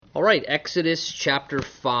All right, Exodus chapter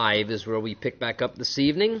 5 is where we pick back up this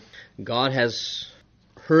evening. God has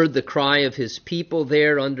heard the cry of his people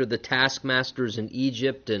there under the taskmasters in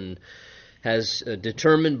Egypt and has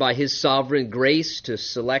determined by his sovereign grace to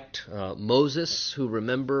select Moses, who,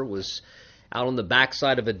 remember, was out on the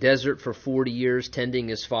backside of a desert for 40 years tending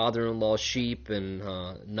his father-in-law's sheep and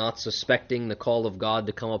not suspecting the call of God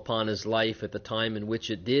to come upon his life at the time in which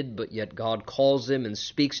it did, but yet God calls him and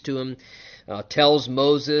speaks to him, tells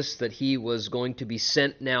Moses that he was going to be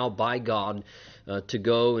sent now by God to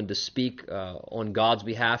go and to speak on God's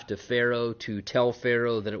behalf to Pharaoh, to tell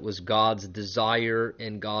Pharaoh that it was God's desire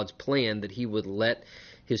and God's plan that he would let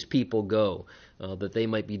his people go, that they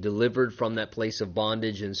might be delivered from that place of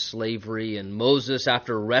bondage and slavery. And Moses,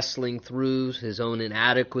 after wrestling through his own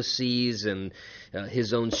inadequacies and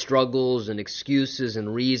his own struggles and excuses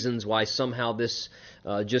and reasons why somehow this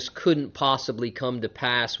just couldn't possibly come to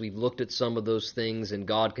pass, we've looked at some of those things, and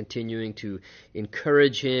God continuing to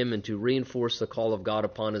encourage him and to reinforce the call of God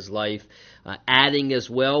upon his life, adding as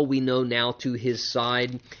well, we know now, to his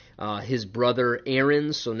side his brother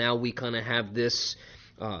Aaron. So now we kind of have this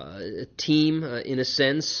team, in a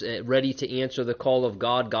sense, ready to answer the call of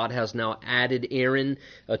God. God has now added Aaron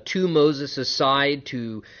to Moses' side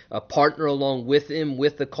to partner along with him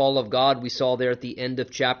with the call of God. We saw there at the end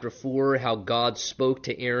of chapter 4 how God spoke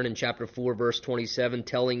to Aaron in chapter 4, verse 27,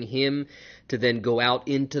 telling him to then go out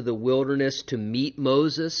into the wilderness to meet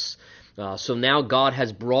Moses. So now God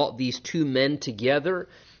has brought these two men together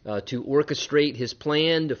to orchestrate his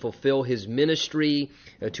plan, to fulfill his ministry,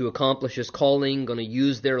 to accomplish his calling, going to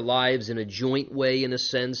use their lives in a joint way, in a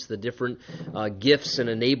sense, the different gifts and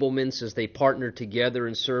enablements as they partner together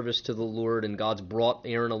in service to the Lord. And God's brought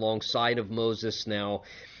Aaron alongside of Moses now.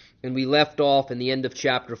 And we left off in the end of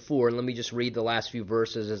chapter 4, and let me just read the last few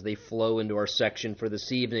verses as they flow into our section for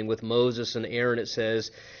this evening. With Moses and Aaron, it says,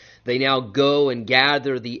 "They now go and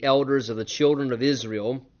gather the elders of the children of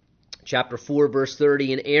Israel." Chapter 4, verse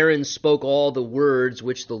 30, "And Aaron spoke all the words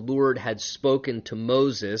which the Lord had spoken to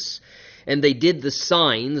Moses, and they did the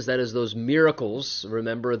signs," that is, those miracles,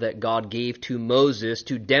 remember, that God gave to Moses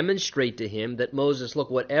to demonstrate to him that, Moses, look,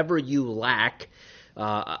 whatever you lack,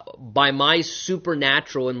 by my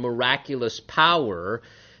supernatural and miraculous power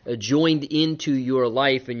joined into your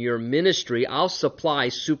life and your ministry, I'll supply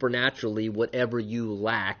supernaturally whatever you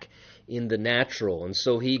lack in the natural. And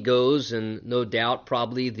so he goes, and no doubt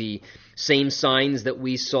probably the same signs that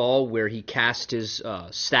we saw where he cast his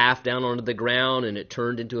staff down onto the ground and it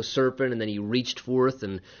turned into a serpent, and then he reached forth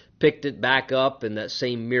and picked it back up, and that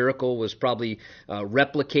same miracle was probably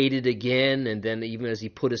replicated again. And then even as he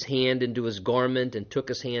put his hand into his garment and took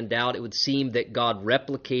his hand out, it would seem that God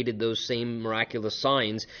replicated those same miraculous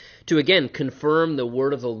signs to again confirm the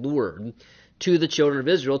word of the Lord to the children of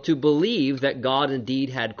Israel, to believe that God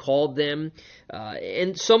indeed had called them.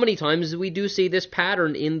 And so many times we do see this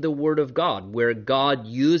pattern in the Word of God, where God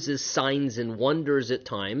uses signs and wonders at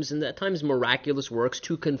times, and at times miraculous works,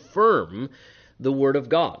 to confirm the Word of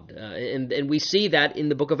God. And we see that in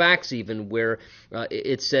the book of Acts even, where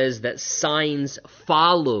it says that signs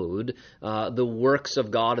followed the works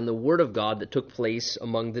of God and the Word of God that took place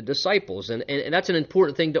among the disciples. And that's an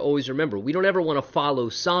important thing to always remember. We don't ever want to follow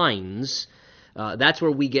signs. That's where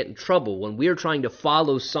we get in trouble. When we're trying to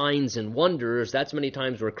follow signs and wonders, that's many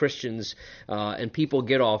times where Christians and people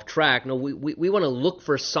get off track. No, we want to look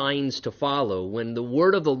for signs to follow. When the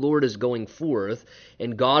word of the Lord is going forth,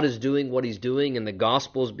 and God is doing what he's doing, and the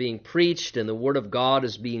gospel is being preached, and the word of God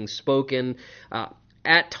is being spoken,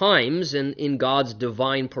 at times, and in God's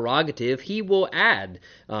divine prerogative, he will add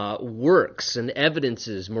works and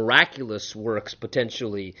evidences, miraculous works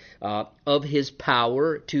potentially, of his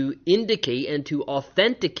power to indicate and to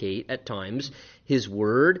authenticate at times his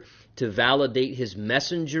word, to validate his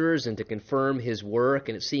messengers and to confirm his work.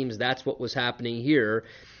 And it seems that's what was happening here.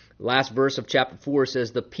 Last verse of chapter 4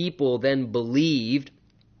 says, "The people then believed,"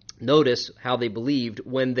 notice how they believed,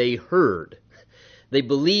 "when they heard." They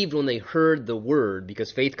believed when they heard the word,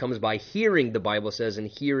 because faith comes by hearing, the Bible says, and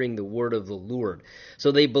hearing the word of the Lord.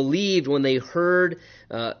 So they believed when they heard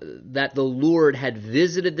that the Lord had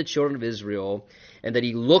visited the children of Israel, and that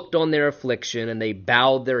he looked on their affliction, and they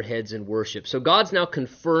bowed their heads in worship. So God's now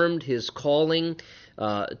confirmed his calling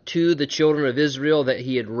to the children of Israel, that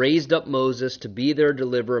he had raised up Moses to be their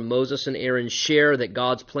deliverer. Moses and Aaron share that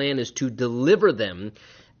God's plan is to deliver them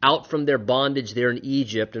out from their bondage there in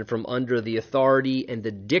Egypt and from under the authority and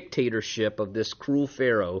the dictatorship of this cruel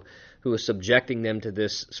Pharaoh who is subjecting them to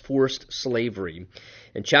this forced slavery.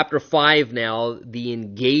 In chapter 5 now, the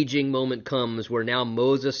engaging moment comes where now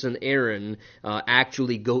Moses and Aaron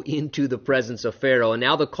actually go into the presence of Pharaoh. And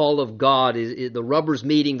now the call of God is the rubber's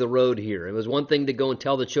meeting the road here. It was one thing to go and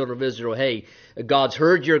tell the children of Israel, hey, God's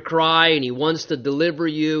heard your cry and he wants to deliver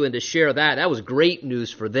you, and to share that. That was great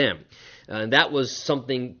news for them. And that was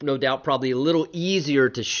something, no doubt, probably a little easier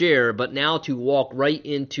to share, but now to walk right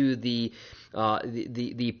into the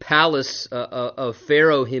palace of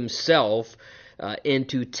Pharaoh himself, and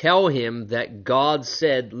to tell him that God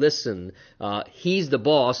said, listen, he's the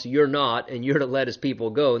boss, you're not, and you're to let his people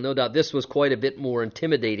go. No doubt this was quite a bit more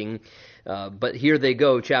intimidating, but here they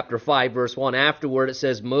go, chapter 5, verse 1. Afterward it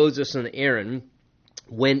says, Moses and Aaron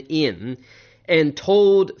went in and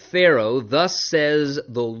told Pharaoh, thus says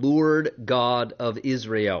the Lord God of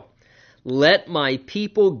Israel, let my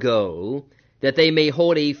people go, that they may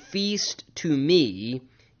hold a feast to me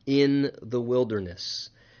in the wilderness.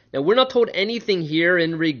 Now, we're not told anything here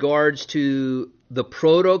in regards to the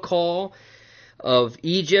protocol of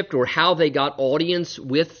Egypt or how they got audience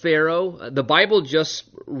with Pharaoh. The Bible just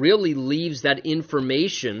really leaves that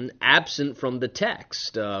information absent from the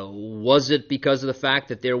text. Was it because of the fact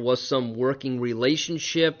that there was some working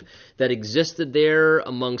relationship that existed there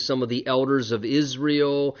among some of the elders of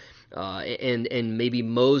Israel, and maybe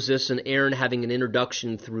Moses and Aaron having an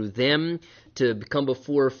introduction through them to come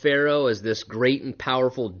before Pharaoh as this great and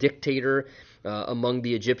powerful dictator among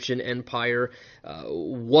the Egyptian empire?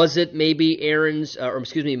 Was it maybe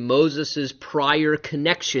Moses' prior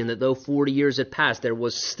connection, that though 40 years had passed, there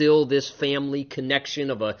was still this family connection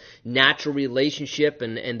of a natural relationship,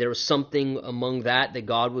 and there was something among that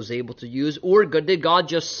God was able to use? Or did God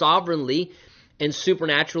just sovereignly and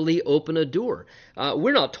supernaturally open a door?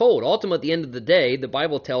 We're not told. Ultimately, at the end of the day, the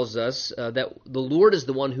Bible tells us that the Lord is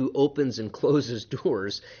the one who opens and closes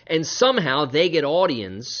doors, and somehow they get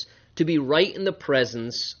audience to be right in the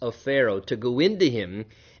presence of Pharaoh, to go into him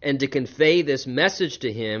and to convey this message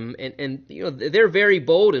to him. And you know, they're very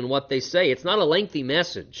bold in what they say. It's not a lengthy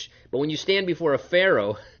message, but when you stand before a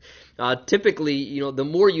Pharaoh, typically, you know, the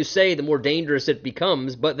more you say, the more dangerous it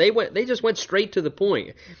becomes. But they just went straight to the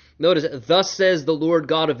point. Notice, thus says the Lord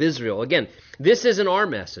God of Israel. Again, this isn't our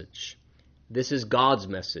message. This is God's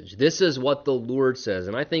message. This is what the Lord says.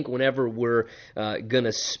 And I think whenever we're going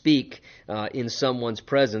to speak in someone's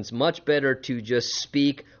presence, much better to just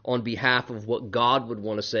speak on behalf of what God would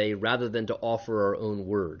want to say rather than to offer our own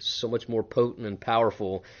words. So much more potent and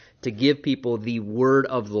powerful to give people the word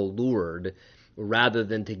of the Lord rather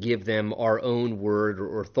than to give them our own word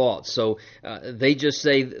or thoughts. So they just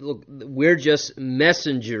say, look, we're just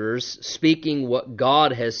messengers speaking what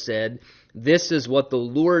God has said. This is what the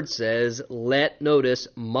Lord says. Notice,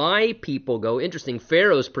 my people go. Interesting.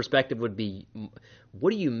 Pharaoh's perspective would be,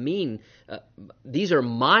 what do you mean? These are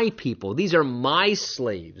my people. These are my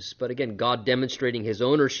slaves. But again, God demonstrating his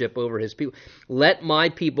ownership over his people. Let my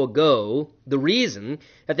people go. The reason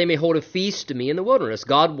that they may hold a feast to me in the wilderness.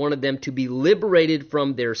 God wanted them to be liberated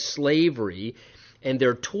from their slavery and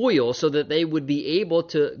their toil so that they would be able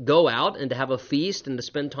to go out and to have a feast and to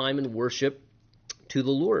spend time in worship to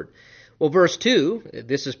the Lord. Well, verse 2,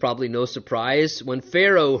 this is probably no surprise. When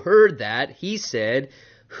Pharaoh heard that, he said,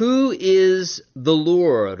 who is the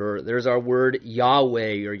Lord? Or there's our word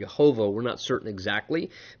Yahweh or Jehovah. We're not certain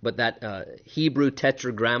exactly, but that Hebrew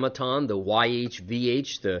tetragrammaton, the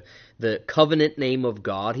YHVH, the covenant name of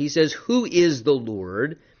God. He says, who is the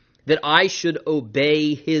Lord that I should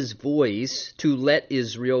obey his voice to let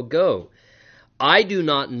Israel go? I do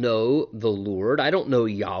not know the Lord, I don't know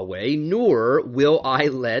Yahweh, nor will I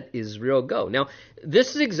let Israel go. Now,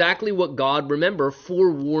 this is exactly what God, remember,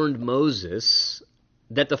 forewarned Moses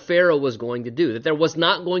that the Pharaoh was going to do, that there was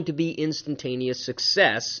not going to be instantaneous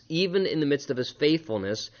success, even in the midst of his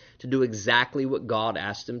faithfulness, to do exactly what God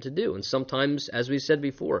asked him to do. And sometimes, as we said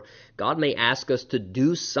before, God may ask us to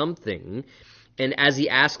do something, and as he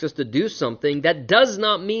asks us to do something, that does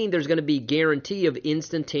not mean there's going to be guarantee of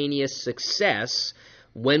instantaneous success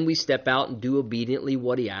when we step out and do obediently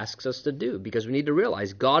what he asks us to do. Because we need to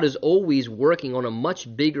realize God is always working on a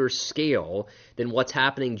much bigger scale than what's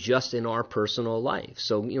happening just in our personal life.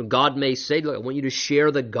 So, God may say, look, I want you to share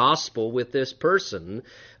the gospel with this person,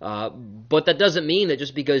 but that doesn't mean that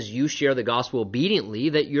just because you share the gospel obediently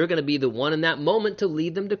that you're going to be the one in that moment to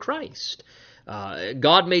lead them to Christ.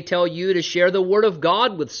 God may tell you to share the word of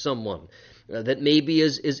God with someone, that maybe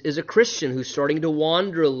is a Christian who's starting to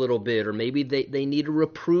wander a little bit, or maybe they need a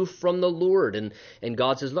reproof from the Lord, and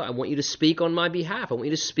God says, look, I want you to speak on my behalf. I want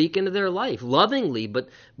you to speak into their life lovingly, but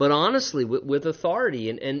honestly, with authority.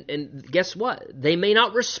 And guess what? They may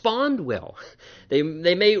not respond well. They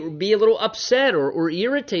may be a little upset or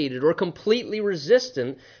irritated or completely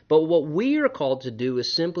resistant, but what we are called to do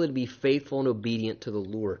is simply to be faithful and obedient to the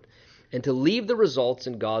Lord, and to leave the results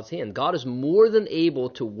in God's hand. God is more than able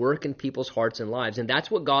to work in people's hearts and lives, and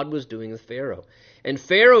that's what God was doing with Pharaoh. And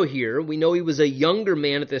Pharaoh here, we know he was a younger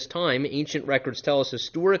man at this time. Ancient records tell us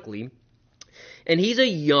historically. And he's a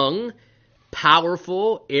young,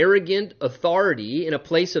 powerful, arrogant authority in a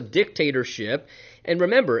place of dictatorship. And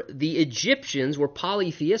remember, the Egyptians were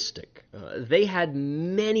polytheistic. They had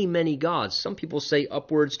many, many gods. Some people say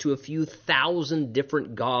upwards to a few thousand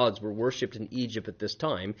different gods were worshipped in Egypt at this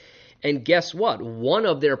time. And guess what? One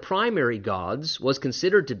of their primary gods was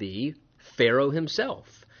considered to be Pharaoh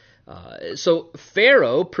himself. So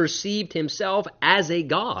Pharaoh perceived himself as a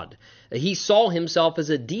god. He saw himself as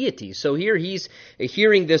a deity. So here he's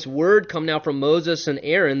hearing this word come now from Moses and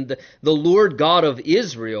Aaron, the Lord God of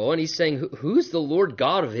Israel, and he's saying, who's the Lord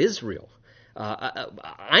God of Israel?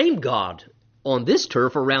 I'm God on this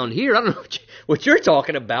turf around here. I don't know what you're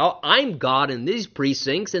talking about. I'm God in these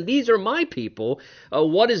precincts, and these are my people.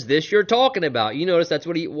 What is this you're talking about? You notice that's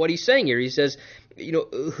what he's saying here. He says,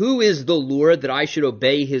 who is the Lord that I should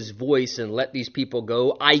obey his voice and let these people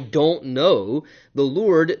go? I don't know the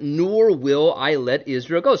Lord, nor will I let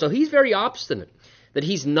Israel go. So he's very obstinate that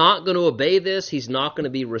he's not going to obey this. He's not going to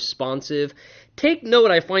be responsive. Take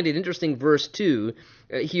note, I find it interesting, verse 2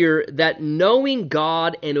 here, that knowing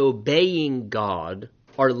God and obeying God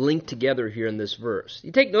are linked together here in this verse.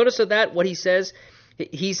 You take notice of that, what he says?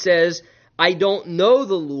 He says, I don't know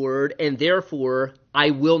the Lord, and therefore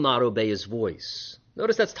I will not obey his voice.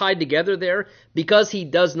 Notice that's tied together there. Because he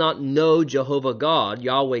does not know Jehovah God,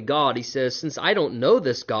 Yahweh God, he says, since I don't know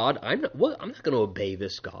this God, I'm not going to obey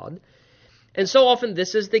this God. And so often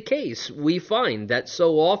this is the case. We find that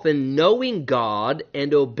so often knowing God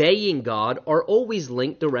and obeying God are always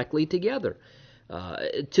linked directly together.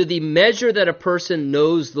 To the measure that a person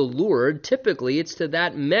knows the Lord, typically it's to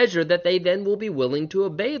that measure that they then will be willing to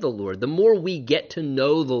obey the Lord. The more we get to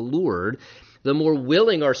know the Lord, the more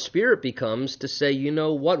willing our spirit becomes to say, you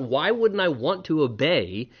know what, why wouldn't I want to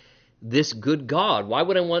obey this good God? Why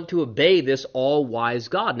would I want to obey this all-wise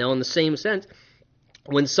God? Now, in the same sense,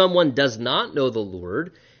 when someone does not know the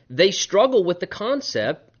Lord, they struggle with the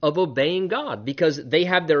concept of obeying God because they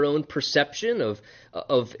have their own perception of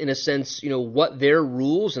in a sense, what their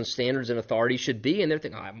rules and standards and authority should be, and they're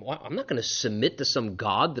thinking, I'm not going to submit to some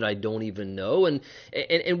God that I don't even know, and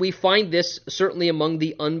we find this certainly among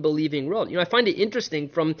the unbelieving world. I find it interesting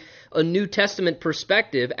from a New Testament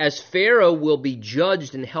perspective, as Pharaoh will be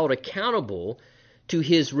judged and held accountable to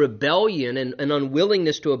his rebellion and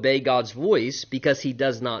unwillingness to obey God's voice because he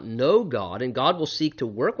does not know God, and God will seek to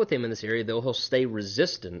work with him in this area, though he'll stay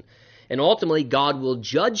resistant. And ultimately, God will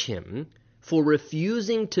judge him for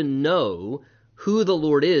refusing to know who the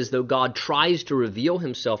Lord is, though God tries to reveal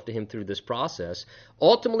himself to him through this process.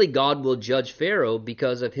 Ultimately, God will judge Pharaoh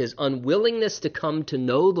because of his unwillingness to come to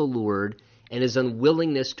know the Lord and his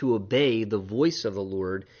unwillingness to obey the voice of the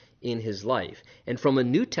Lord in his life. And from a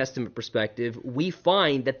New Testament perspective, we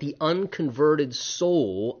find that the unconverted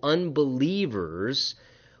soul, unbelievers,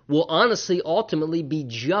 will honestly ultimately be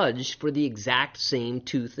judged for the exact same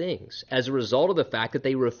two things as a result of the fact that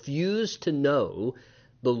they refuse to know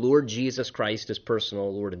the Lord Jesus Christ as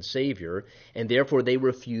personal Lord and Savior, and therefore they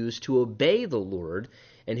refuse to obey the Lord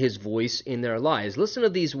and his voice in their lives. Listen to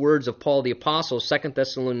these words of Paul the Apostle, 2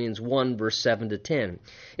 Thessalonians 1, verse 7 to 10.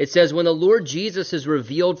 It says, when the Lord Jesus is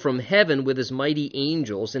revealed from heaven with his mighty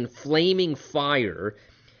angels in flaming fire,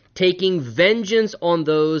 taking vengeance on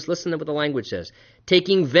those, listen to what the language says,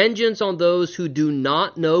 taking vengeance on those who do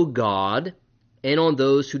not know God and on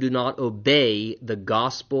those who do not obey the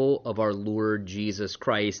gospel of our Lord Jesus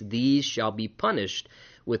Christ, these shall be punished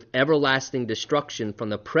with everlasting destruction from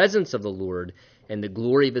the presence of the Lord and the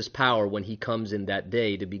glory of his power when he comes in that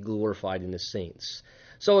day to be glorified in his saints.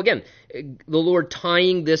 So again, the Lord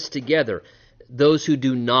tying this together, those who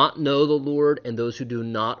do not know the Lord and those who do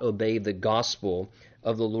not obey the gospel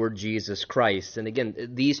of the Lord Jesus Christ. And again,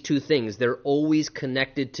 these two things, they're always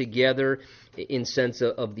connected together in sense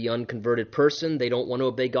of the unconverted person. They don't want to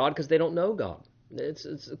obey God because they don't know God.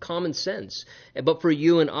 It's common sense. But for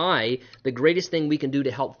you and I, the greatest thing we can do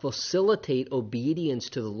to help facilitate obedience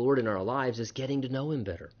to the Lord in our lives is getting to know him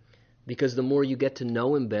better. Because the more you get to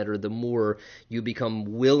know him better, the more you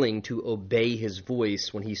become willing to obey his voice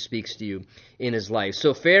when he speaks to you in his life.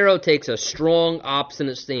 So Pharaoh takes a strong,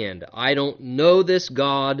 obstinate stand. I don't know this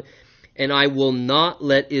God, and I will not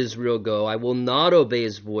let Israel go. I will not obey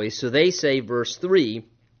his voice. So they say, verse 3,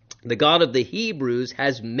 the God of the Hebrews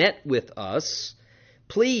has met with us.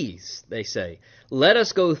 Please, they say, let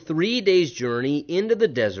us go 3 days' journey into the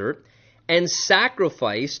desert and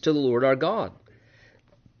sacrifice to the Lord our God,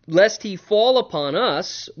 lest he fall upon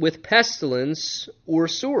us with pestilence or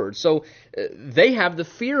sword. So they have the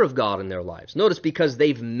fear of God in their lives. Notice, because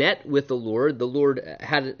they've met with the Lord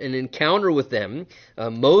had an encounter with them.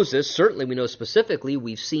 Moses, certainly we know specifically,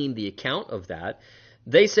 we've seen the account of that.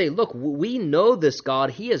 They say, look, we know this God,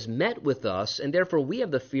 he has met with us, and therefore we have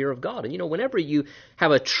the fear of God. And whenever you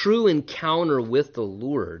have a true encounter with the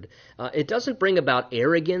Lord, it doesn't bring about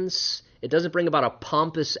arrogance. It doesn't bring about a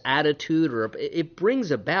pompous attitude, or it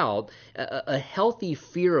brings about a healthy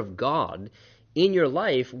fear of God in your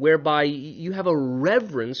life, whereby you have a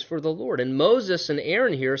reverence for the Lord. And Moses and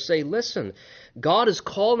Aaron here say, listen, God is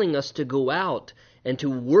calling us to go out and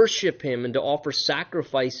to worship him and to offer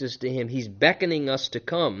sacrifices to him. He's beckoning us to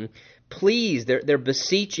come. Please, they're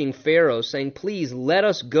beseeching Pharaoh, saying, please let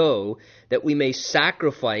us go that we may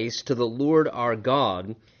sacrifice to the Lord our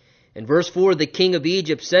God. In verse 4, the king of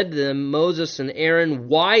Egypt said to them, Moses and Aaron,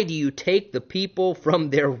 why do you take the people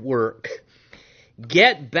from their work?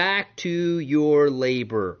 Get back to your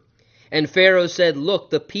labor. And Pharaoh said,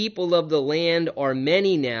 look, the people of the land are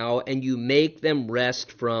many now, and you make them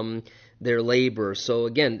rest from their labor. So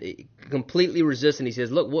again, completely resistant. He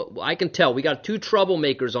says, look, I can tell we got two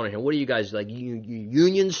troublemakers on here. What are you guys, like you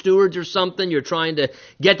union stewards or something? You're trying to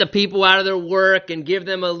get the people out of their work and give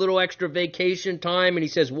them a little extra vacation time. And he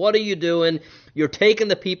says, what are you doing? You're taking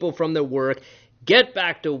the people from their work. Get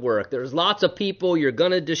back to work. There's lots of people. You're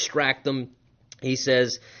going to distract them. He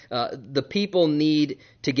says the people need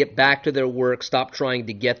to get back to their work, stop trying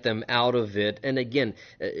to get them out of it. And again,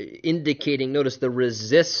 indicating, notice the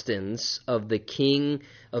resistance of the king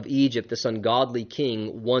of Egypt, this ungodly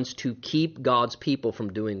king, wants to keep God's people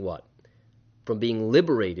from doing what? From being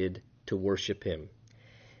liberated to worship him.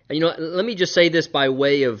 And let me just say this by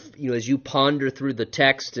way of, as you ponder through the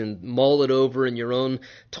text and mull it over in your own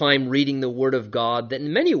time reading the Word of God, that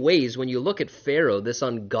in many ways, when you look at Pharaoh, this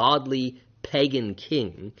ungodly pagan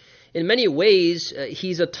king, in many ways,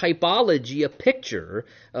 he's a typology, a picture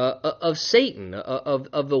of Satan,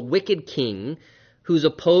 of the wicked king who's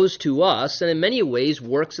opposed to us, and in many ways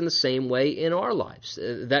works in the same way in our lives.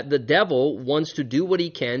 That the devil wants to do what he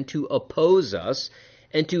can to oppose us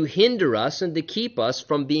and to hinder us and to keep us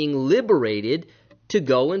from being liberated to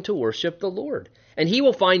go and to worship the Lord. And he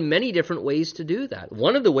will find many different ways to do that.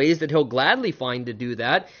 One of the ways that he'll gladly find to do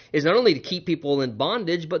that is not only to keep people in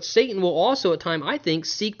bondage, but Satan will also at times, I think,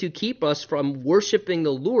 seek to keep us from worshiping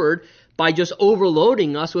the Lord by just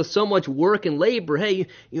overloading us with so much work and labor. Hey,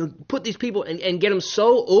 put these people and get them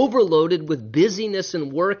so overloaded with busyness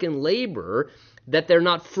and work and labor that they're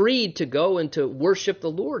not freed to go and to worship the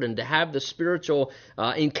Lord and to have the spiritual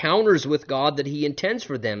encounters with God that he intends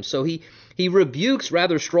for them. So he rebukes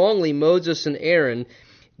rather strongly Moses and Aaron,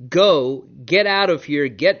 go, get out of here,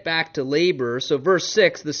 get back to labor. So verse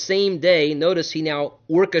 6, the same day, notice he now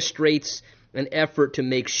orchestrates an effort to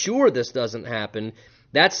make sure this doesn't happen.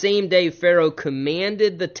 That same day, Pharaoh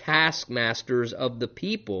commanded the taskmasters of the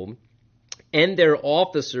people and their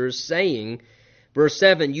officers, saying, verse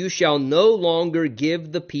 7, you shall no longer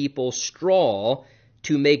give the people straw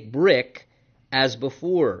to make brick as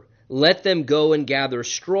before. Let them go and gather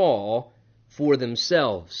straw for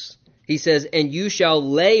themselves. He says, and you shall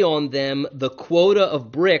lay on them the quota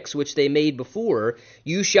of bricks which they made before.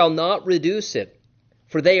 You shall not reduce it,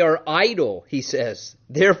 for they are idle, he says.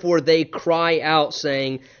 Therefore they cry out,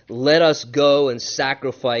 saying, let us go and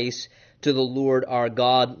sacrifice to the Lord our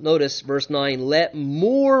God. Notice verse 9, let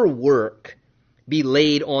more work be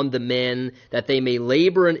laid on the men, that they may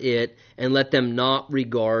labor in it, and let them not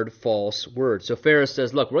regard false words. So Pharaoh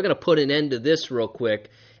says, look, we're going to put an end to this real quick.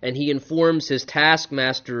 And he informs his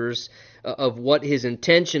taskmasters of what his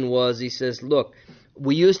intention was. He says, look,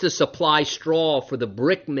 we used to supply straw for the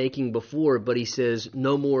brick making before, but he says,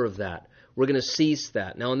 no more of that. We're going to cease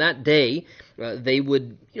that. Now, on that day, they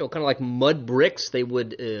would, kind of like mud bricks. They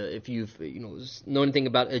would, if you've, know anything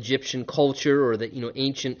about Egyptian culture or the,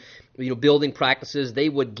 ancient, building practices, they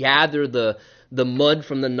would gather the mud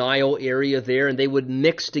from the Nile area there, and they would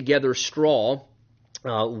mix together straw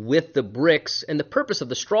with the bricks. And the purpose of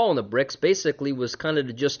the straw and the bricks basically was kind of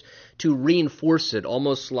to reinforce it,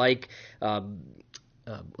 almost like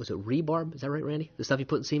was it rebarb? Is that right, Randy? The stuff you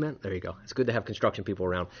put in cement? There you go. It's good to have construction people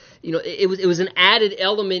around. It was an added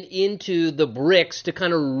element into the bricks to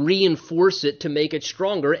kind of reinforce it to make it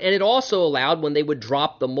stronger, and it also allowed when they would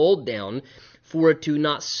drop the mold down for it to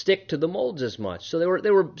not stick to the molds as much. So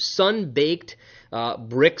they were sun-baked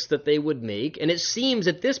bricks that they would make, and it seems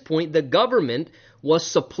at this point the government was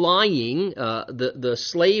supplying the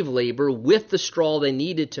slave labor with the straw they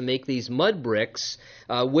needed to make these mud bricks,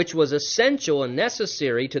 which was essential and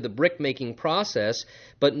necessary to the brick-making process.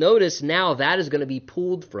 But notice now that is going to be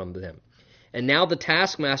pulled from them. And now the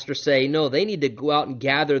taskmasters say, no, they need to go out and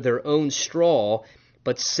gather their own straw,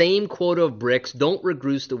 but same quota of bricks, don't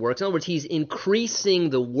reduce the works. In other words, he's increasing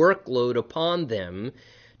the workload upon them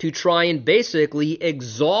to try and basically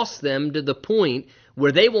exhaust them to the point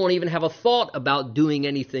where they won't even have a thought about doing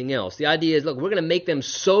anything else. The idea is, look, we're going to make them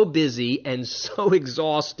so busy and so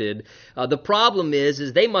exhausted. The problem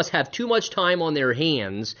is they must have too much time on their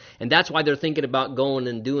hands, and that's why they're thinking about going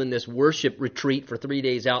and doing this worship retreat for 3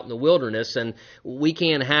 days out in the wilderness, and we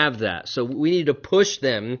can't have that. So we need to push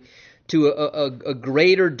them to a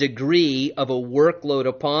greater degree of a workload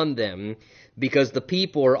upon them, because the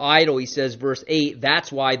people are idle, he says, verse 8,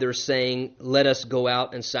 that's why they're saying, let us go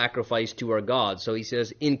out and sacrifice to our God. So he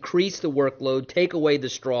says, increase the workload, take away the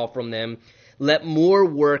straw from them, let more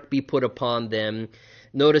work be put upon them.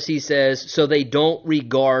 Notice he says, so they don't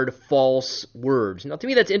regard false words. Now to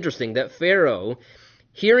me that's interesting, that Pharaoh,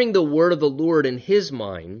 hearing the word of the Lord in his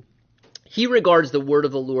mind, he regards the word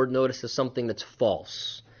of the Lord, notice, as something that's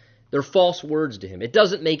false. They're false words to him. It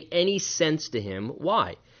doesn't make any sense to him.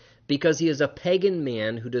 Why? Because he is a pagan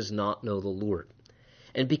man who does not know the Lord.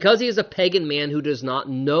 And because he is a pagan man who does not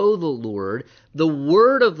know the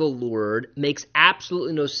word of the Lord makes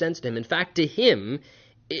absolutely no sense to him. In fact, to him,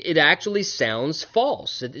 it actually sounds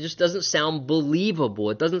false. It just doesn't sound believable.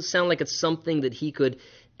 It doesn't sound like it's something that he could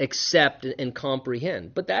accept and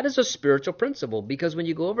comprehend. But that is a spiritual principle, because when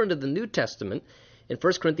you go over into the New Testament, in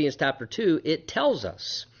 1 Corinthians chapter 2, it tells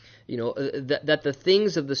us that the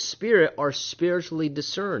things of the Spirit are spiritually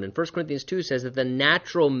discerned. And 1 Corinthians 2 says that the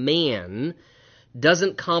natural man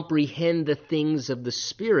doesn't comprehend the things of the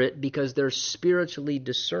Spirit because they're spiritually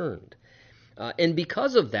discerned. And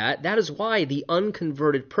because of that, that is why the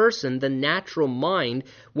unconverted person, the natural mind,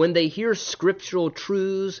 when they hear scriptural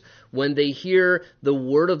truths, when they hear the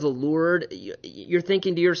word of the Lord, you're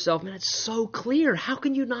thinking to yourself, man, it's so clear. How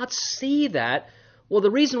can you not see that? Well, the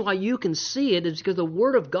reason why you can see it is because the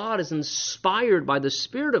Word of God is inspired by the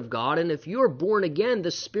Spirit of God, and if you're born again,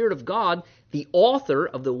 the Spirit of God, the author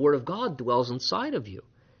of the Word of God, dwells inside of you.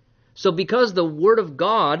 So because the Word of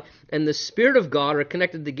God and the Spirit of God are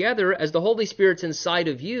connected together, as the Holy Spirit's inside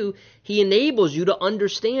of you, He enables you to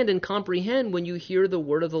understand and comprehend when you hear the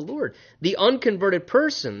Word of the Lord. The unconverted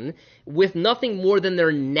person, with nothing more than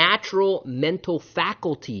their natural mental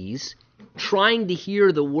faculties, trying to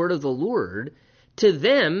hear the Word of the Lord, to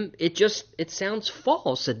them, it sounds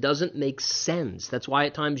false. It doesn't make sense. That's why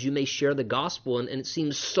at times you may share the gospel and it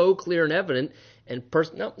seems so clear and evident, and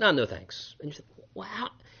no thanks. And you say, wow.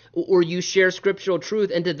 Or you share scriptural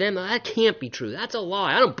truth, and to them, that can't be true. That's a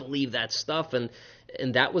lie. I don't believe that stuff. And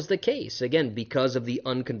that was the case. Again, because of the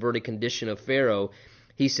unconverted condition of Pharaoh,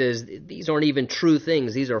 he says, these aren't even true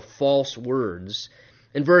things. These are false words.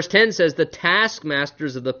 And verse 10 says, the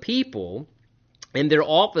taskmasters of the people and their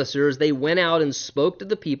officers, they went out and spoke to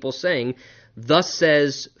the people, saying, thus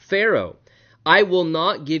says Pharaoh, I will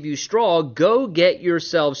not give you straw. Go get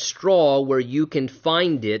yourselves straw where you can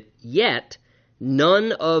find it, yet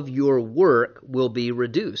none of your work will be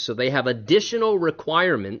reduced. So they have additional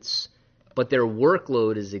requirements, but their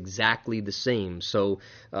workload is exactly the same. So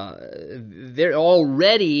they're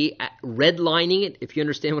already redlining it, if you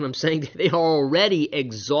understand what I'm saying. They are already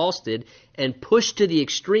exhausted and pushed to the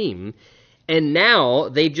extreme. And now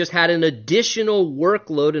they've just had an additional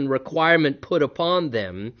workload and requirement put upon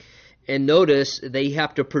them. And notice they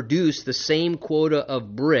have to produce the same quota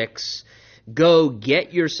of bricks. Go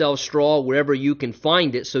get yourself straw wherever you can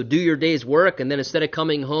find it. So do your day's work, and then instead of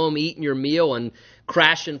coming home, eating your meal, and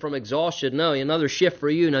crashing from exhaustion, no, another shift for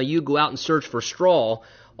you. Now you go out and search for straw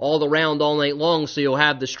all around all night long, so you'll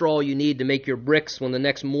have the straw you need to make your bricks when the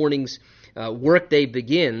next morning's workday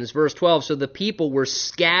begins. Verse 12, so the people were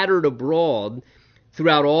scattered abroad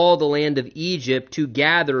throughout all the land of Egypt to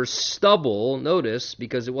gather stubble. Notice,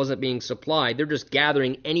 because it wasn't being supplied, they're just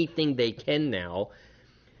gathering anything they can now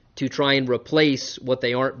to try and replace what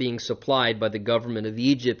they aren't being supplied by the government of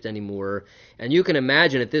Egypt anymore. And you can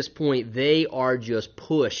imagine at this point, they are just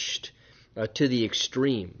pushed to the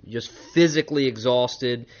extreme, just physically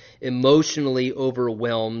exhausted, emotionally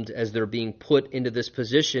overwhelmed as they're being put into this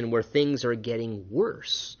position where things are getting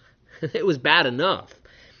worse. It was bad enough.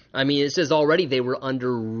 I mean, it says already they were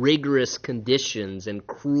under rigorous conditions and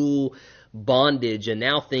cruel bondage, and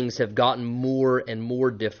now things have gotten more and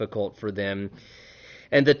more difficult for them.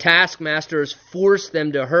 And the taskmasters forced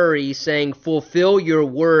them to hurry, saying, "Fulfill your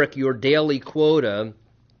work, your daily quota,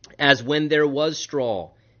 as when there was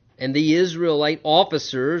straw." And the Israelite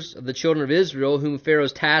officers of the children of Israel, whom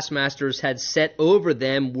Pharaoh's taskmasters had set over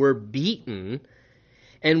them, were beaten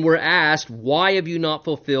and were asked, "Why have you not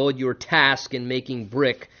fulfilled your task in making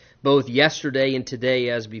brick, both yesterday and today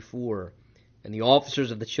as before?" And the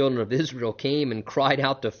officers of the children of Israel came and cried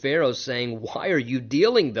out to Pharaoh, saying, "Why are you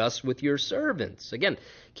dealing thus with your servants?" Again,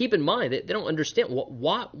 keep in mind, they don't understand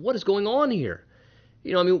what is going on here.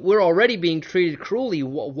 You know, I mean, we're already being treated cruelly.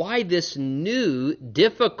 Why this new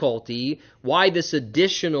difficulty? Why this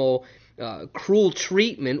additional cruel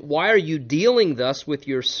treatment? Why are you dealing thus with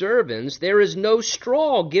your servants? There is no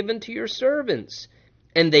straw given to your servants.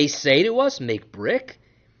 And they say to us, "Make brick."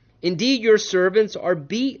 Indeed, your servants are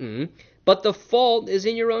beaten, but the fault is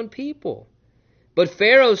in your own people. But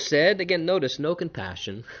Pharaoh said, again, notice, no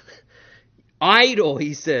compassion. Idle,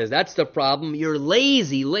 he says. That's the problem. You're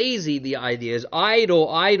lazy. The idea is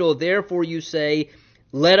idle. Therefore you say,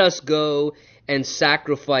 "Let us go and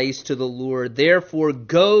sacrifice to the Lord. Therefore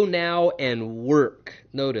go now and work."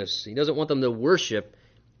 Notice, he doesn't want them to worship.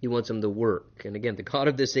 He wants them to work. And again, the God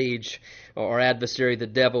of this age, our adversary, the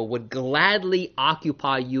devil, would gladly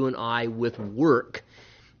occupy you and I with work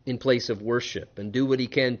in place of worship, and do what he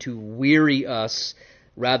can to weary us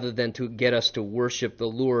rather than to get us to worship the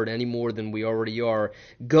Lord any more than we already are.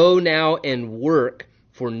 Go now and work,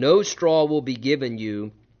 for no straw will be given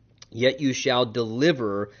you, yet you shall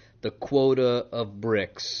deliver the quota of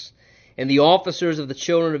bricks. And the officers of the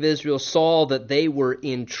children of Israel saw that they were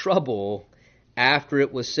in trouble after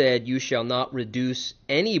it was said, "You shall not reduce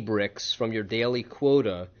any bricks from your daily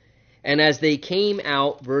quota." And as they came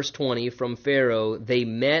out, verse 20, from Pharaoh, they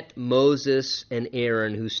met Moses and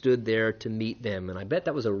Aaron, who stood there to meet them. And I bet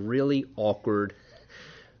that was a really awkward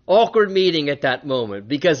meeting at that moment,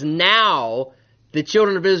 because now the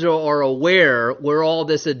children of Israel are aware where all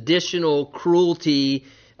this additional cruelty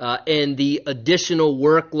and the additional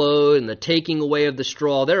workload and the taking away of the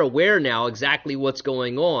straw, they're aware now exactly what's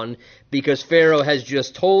going on, because Pharaoh has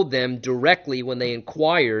just told them directly when they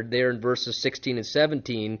inquired there in verses 16 and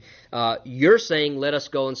 17, "You're saying, 'Let us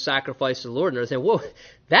go and sacrifice to the Lord.'" And they're saying, "Whoa,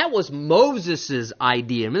 that was Moses'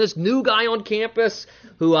 idea. I mean, this new guy on campus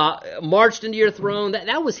who marched into your throne,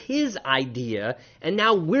 that was his idea, and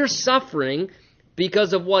now we're suffering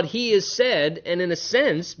because of what he has said, and in a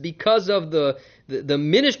sense, because of the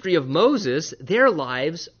ministry of Moses, their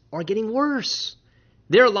lives are getting worse.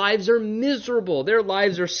 Their lives are miserable. Their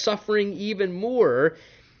lives are suffering even more.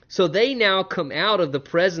 So they now come out of the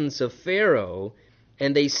presence of Pharaoh,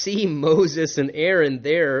 and they see Moses and Aaron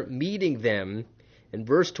there meeting them. In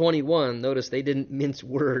verse 21, notice they didn't mince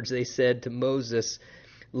words. They said to Moses,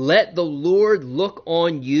 "Let the Lord look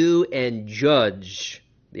on you and judge."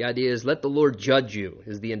 The idea is, let the Lord judge you,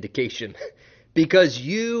 is the indication. "Because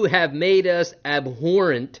you have made us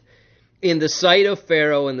abhorrent in the sight of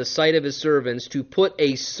Pharaoh and the sight of his servants, to put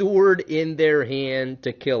a sword in their hand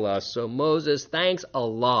to kill us." So Moses, thanks a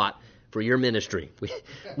lot for your ministry.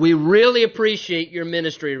 We really appreciate your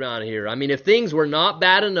ministry around here. I mean, if things were not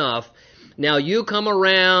bad enough, now you come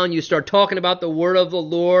around, you start talking about the word of the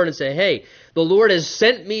Lord and say, "Hey, the Lord has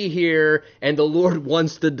sent me here and the Lord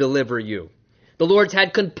wants to deliver you. The Lord's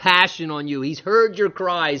had compassion on you. He's heard your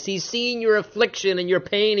cries. He's seen your affliction and your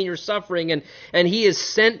pain and your suffering. And he has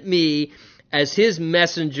sent me as his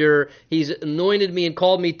messenger. He's anointed me and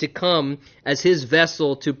called me to come as his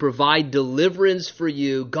vessel to provide deliverance for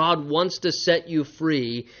you. God wants to set you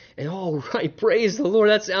free." And all right, praise the Lord.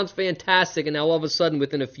 That sounds fantastic. And now all of a sudden,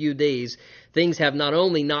 within a few days, things have not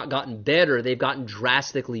only not gotten better, they've gotten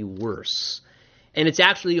drastically worse. And it's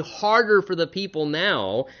actually harder for the people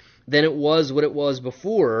now than it was what it was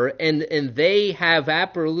before, and they have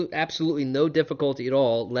absolutely no difficulty at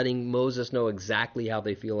all letting Moses know exactly how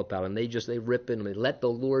they feel about him. They rip in and they let the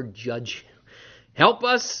Lord judge you. Help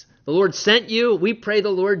us. The Lord sent you. We pray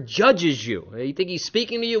the Lord judges you. You think he's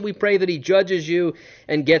speaking to you? We pray that he judges you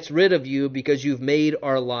and gets rid of you because you've made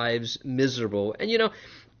our lives miserable. And you know,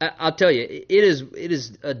 I'll tell you, it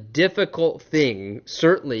is a difficult thing,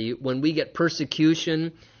 certainly, when we get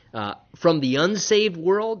persecution from the unsaved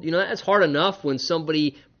world. You know, that's hard enough when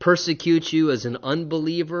somebody persecutes you as an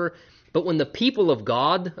unbeliever. But when the people of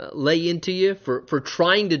God lay into you for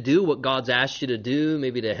trying to do what God's asked you to do,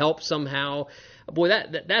 maybe to help somehow, boy,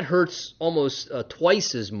 that hurts almost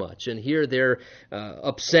twice as much. And here they're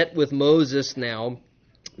upset with Moses now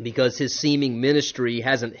because his seeming ministry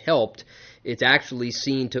hasn't helped. It's actually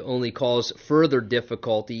seen to only cause further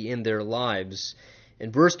difficulty in their lives.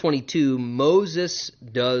 In verse 22, Moses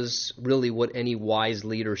does really what any wise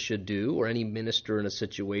leader should do, or any minister in a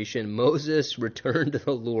situation. Moses returned to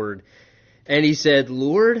the Lord, and he said,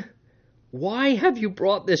 Lord, why have you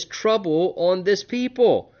brought this trouble on this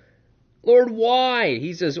people? Lord, why?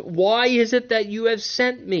 He says, why is it that you have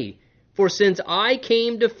sent me? For since I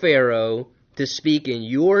came to Pharaoh to speak in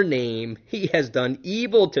your name, he has done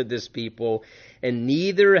evil to this people, and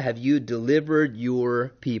neither have you delivered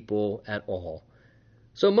your people at all.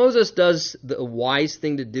 So Moses does the wise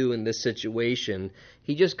thing to do in this situation.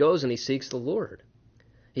 He just goes and he seeks the Lord.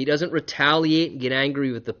 He doesn't retaliate and get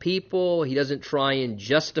angry with the people. He doesn't try and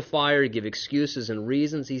justify or give excuses and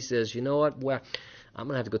reasons. He says, you know what, well, I'm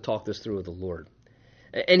going to have to go talk this through with the Lord.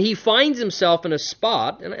 And he finds himself in a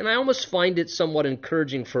spot, and I almost find it somewhat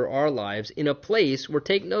encouraging for our lives, in a place where,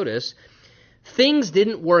 take notice, things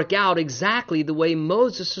didn't work out exactly the way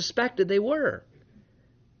Moses suspected they were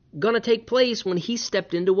going to take place when he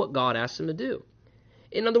stepped into what God asked him to do.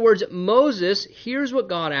 In other words, Moses hears what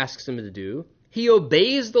God asks him to do. He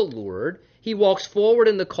obeys the Lord. He walks forward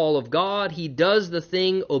in the call of God. He does the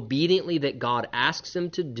thing obediently that God asks him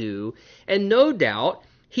to do. And no doubt,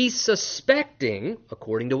 he's suspecting,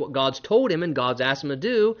 according to what God's told him and God's asked him to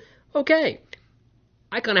do, okay,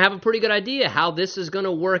 I kind of have a pretty good idea how this is going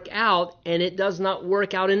to work out, and it does not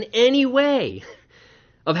work out in any way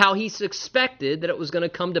of how he expected that it was going to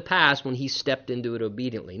come to pass when he stepped into it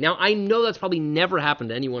obediently. Now, I know that's probably never happened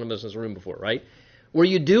to any one of us in this room before, right? Where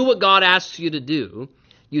you do what God asks you to do,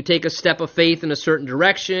 you take a step of faith in a certain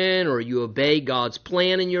direction, or you obey God's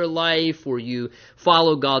plan in your life, or you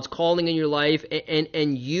follow God's calling in your life,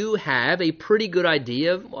 and you have a pretty good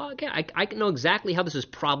idea of, well, okay, I can know exactly how this is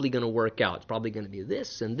probably going to work out. It's probably going to be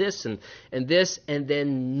this and this and this, and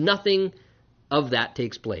then nothing of that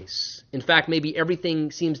takes place. In fact, maybe everything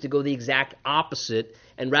seems to go the exact opposite,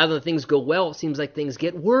 and rather than things go well, it seems like things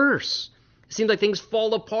get worse. It seems like things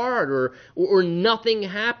fall apart, or nothing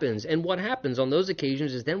happens. And what happens on those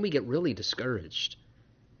occasions is then we get really discouraged.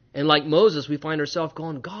 And like Moses, we find ourselves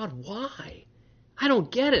going, God, why? I don't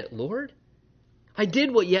get it, Lord. I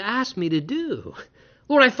did what you asked me to do.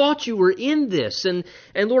 Lord, I thought you were in this. And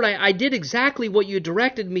Lord, I did exactly what you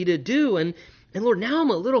directed me to do. And Lord, now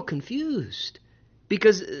I'm a little confused.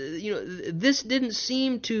 Because, this didn't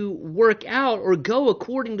seem to work out or go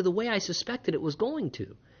according to the way I suspected it was going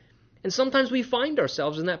to. And sometimes we find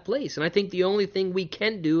ourselves in that place. And I think the only thing we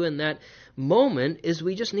can do in that moment is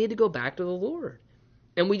we just need to go back to the Lord.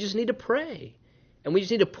 And we just need to pray. And we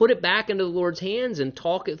just need to put it back into the Lord's hands and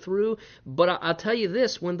talk it through. But I'll tell you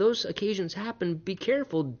this, when those occasions happen, be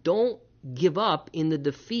careful. Don't give up in the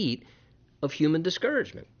defeat of human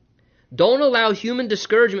discouragement. Don't allow human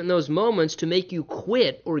discouragement in those moments to make you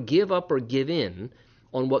quit or give up or give in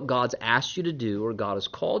on what God's asked you to do or God has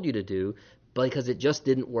called you to do, because it just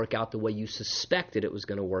didn't work out the way you suspected it was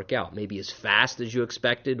going to work out. Maybe as fast as you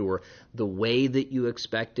expected or the way that you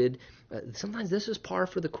expected. Sometimes this is par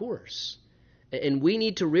for the course. And we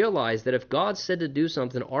need to realize that if God said to do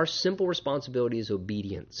something, our simple responsibility is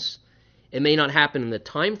obedience. It may not happen in the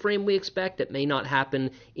time frame we expect. It may not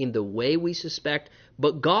happen in the way we suspect.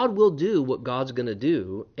 But God will do what God's going to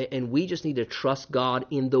do. And we just need to trust God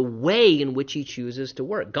in the way in which he chooses to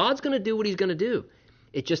work. God's going to do what he's going to do.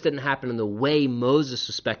 It just didn't happen in the way Moses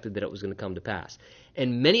suspected that it was going to come to pass.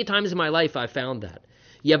 And many times in my life I found that.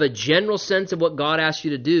 You have a general sense of what God asks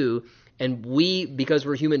you to do. And we, because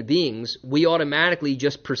we're human beings, we automatically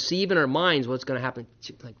just perceive in our minds what's going to happen,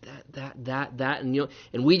 like that,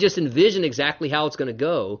 and we just envision exactly how it's going to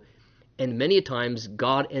go. And many times,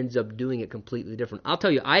 God ends up doing it completely different. I'll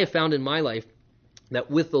tell you, I have found in my life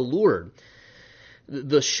that with the Lord,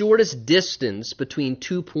 the shortest distance between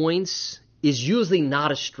 2 points is usually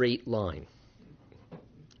not a straight line.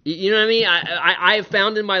 You know what I mean? I have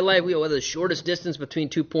found in my life, whether the shortest distance between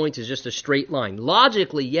 2 points is just a straight line.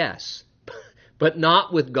 Logically, yes, but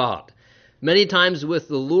not with God. Many times with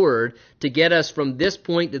the Lord, to get us from this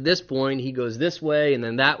point to this point, he goes this way and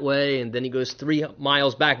then that way, and then he goes 3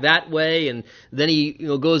 miles back that way, and then he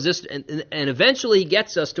goes this, and eventually he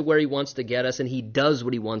gets us to where he wants to get us, and he does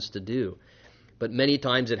what he wants to do. But many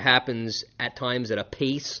times it happens at times at a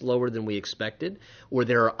pace slower than we expected, or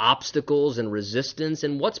there are obstacles and resistance.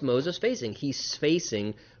 And what's Moses facing? He's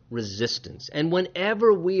facing resistance. And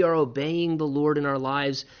whenever we are obeying the Lord in our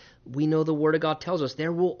lives, we know the Word of God tells us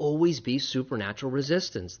there will always be supernatural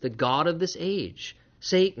resistance. The god of this age,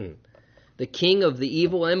 Satan, the king of the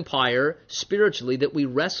evil empire spiritually that we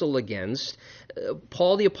wrestle against.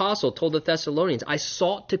 Paul the Apostle told the Thessalonians, I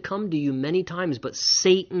sought to come to you many times, but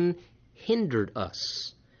Satan hindered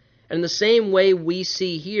us. And in the same way we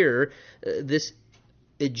see here, this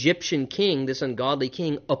Egyptian king, this ungodly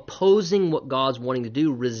king, opposing what God's wanting to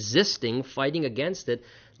do, resisting, fighting against it.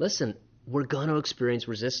 Listen, we're going to experience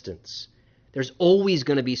resistance. There's always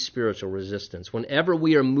going to be spiritual resistance. Whenever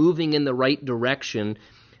we are moving in the right direction,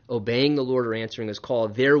 obeying the Lord or answering His call,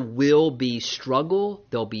 there will be struggle,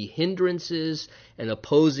 there'll be hindrances and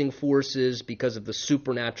opposing forces because of the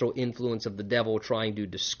supernatural influence of the devil trying to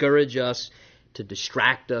discourage us, to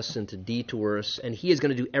distract us, and to detour us. And he is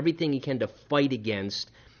going to do everything he can to fight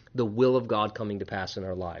against the will of God coming to pass in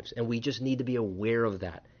our lives. And we just need to be aware of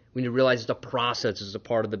that. We need to realize it's a process, it's a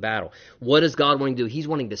part of the battle. What is God wanting to do? He's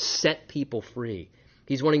wanting to set people free.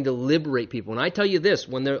 He's wanting to liberate people. And I tell you this,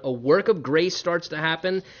 when a work of grace starts to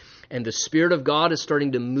happen and the Spirit of God is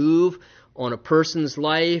starting to move on a person's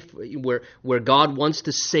life where God wants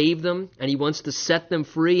to save them and He wants to set them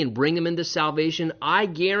free and bring them into salvation, I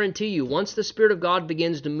guarantee you, once the Spirit of God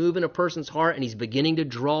begins to move in a person's heart and He's beginning to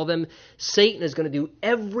draw them, Satan is going to do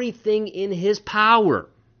everything in his power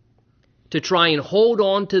to try and hold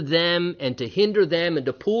on to them and to hinder them and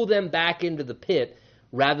to pull them back into the pit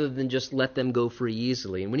rather than just let them go free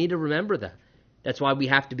easily. And we need to remember that. That's why we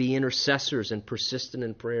have to be intercessors and persistent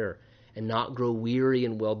in prayer and not grow weary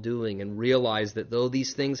in well-doing and realize that though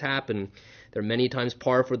these things happen, they're many times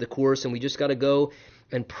par for the course, and we just got to go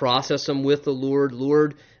and process them with the Lord.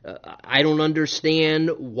 Lord, I don't understand.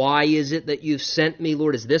 Why is it that you've sent me?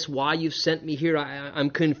 Lord, is this why you've sent me here? I'm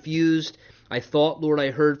confused. I thought, Lord,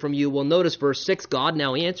 I heard from you. Well, notice verse 6, God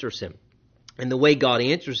now answers him. And the way God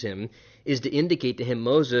answers him is to indicate to him,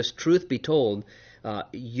 Moses, truth be told,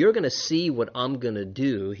 you're going to see what I'm going to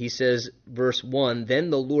do. He says, verse 1, then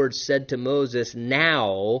the Lord said to Moses,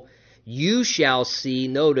 now you shall see,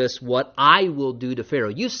 notice, what I will do to Pharaoh.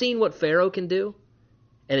 You've seen what Pharaoh can do?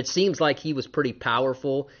 And it seems like he was pretty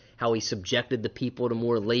powerful, how he subjected the people to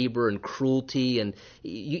more labor and cruelty. And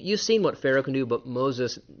you've seen what Pharaoh can do, but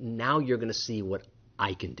Moses, now you're going to see what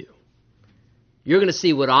I can do. You're going to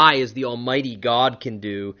see what I, as the Almighty God, can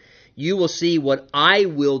do. You will see what I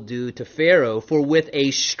will do to Pharaoh, for with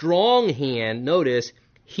a strong hand, notice,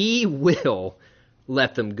 he will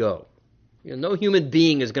let them go. No human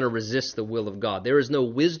being is going to resist the will of God. There is no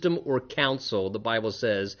wisdom or counsel, the Bible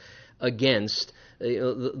says, against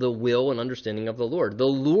the will and understanding of the Lord. The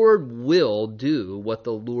Lord will do what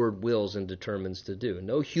the Lord wills and determines to do.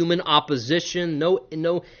 No human opposition,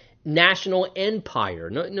 no national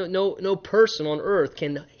empire, no person on earth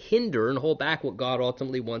can hinder and hold back what God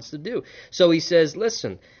ultimately wants to do. So he says,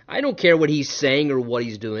 listen, I don't care what he's saying or what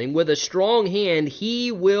he's doing. With a strong hand,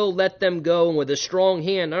 he will let them go. And with a strong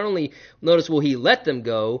hand, not only, notice, will he let them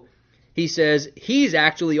go, he says he's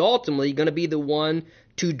actually ultimately going to be the one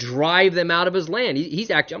to drive them out of his land.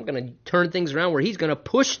 He's actually, I'm going to turn things around where he's going to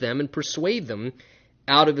push them and persuade them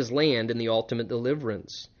out of his land in the ultimate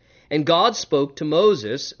deliverance. And God spoke to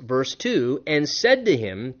Moses, verse 2, and said to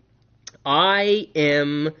him, I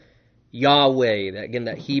am Yahweh. Again,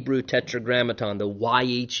 that Hebrew tetragrammaton, the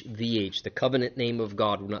YHVH, the covenant name of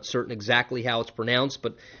God. We're not certain exactly how it's pronounced,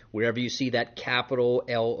 but wherever you see that capital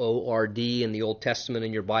Lord in the Old Testament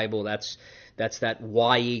in your Bible, that's that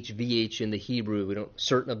YHVH in the Hebrew. We don't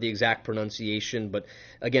certain of the exact pronunciation, but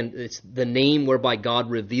again, it's the name whereby God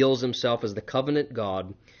reveals himself as the covenant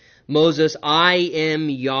God. Moses, I am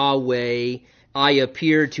Yahweh. I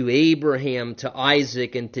appeared to Abraham, to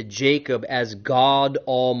Isaac, and to Jacob as God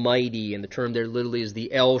Almighty. And the term there literally is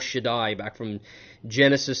the El Shaddai, back from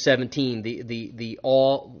Genesis 17, the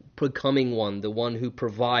all-becoming one, the one who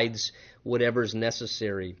provides whatever's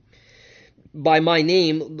necessary. By my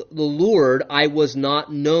name, the Lord, I was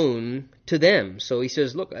not known to them. So he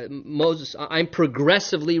says, look, Moses, I'm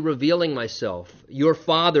progressively revealing myself. Your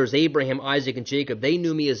fathers, Abraham, Isaac, and Jacob, they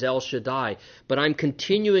knew me as El Shaddai, but I'm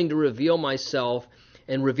continuing to reveal myself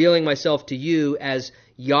and revealing myself to you as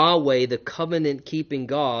Yahweh, the covenant-keeping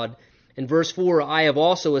God. In verse 4, I have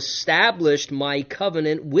also established my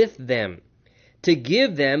covenant with them to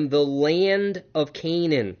give them the land of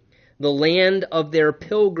Canaan, the land of their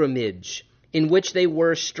pilgrimage, in which they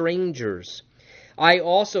were strangers. I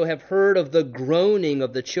also have heard of the groaning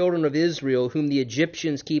of the children of Israel, whom the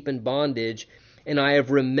Egyptians keep in bondage, and I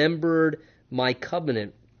have remembered my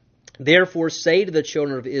covenant. Therefore say to the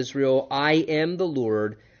children of Israel, I am the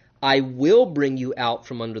Lord. I will bring you out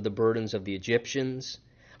from under the burdens of the Egyptians.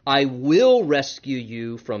 I will rescue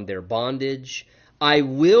you from their bondage. I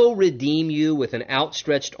will redeem you with an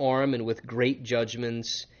outstretched arm and with great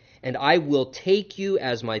judgments, and I will take you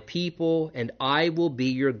as my people, and I will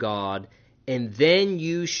be your God, and then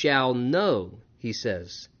you shall know, he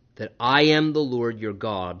says, that I am the Lord your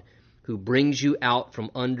God, who brings you out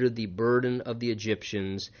from under the burden of the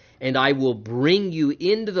Egyptians, and I will bring you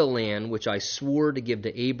into the land which I swore to give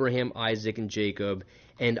to Abraham, Isaac, and Jacob,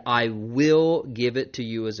 and I will give it to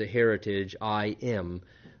you as a heritage. I am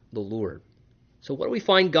the Lord. So what do we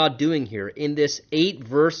find God doing here? In this 8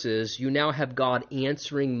 verses, you now have God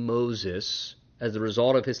answering Moses as a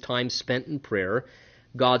result of his time spent in prayer.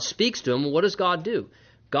 God speaks to him. What does God do?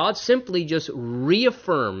 God simply just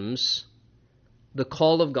reaffirms the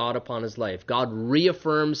call of God upon his life. God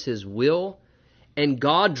reaffirms his will, and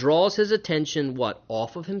God draws his attention, what?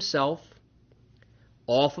 Off of himself,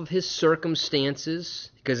 off of his circumstances,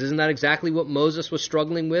 because isn't that exactly what Moses was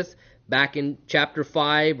struggling with back in chapter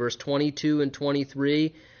 5, verse 22 and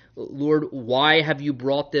 23? Lord, why have you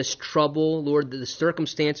brought this trouble? Lord, the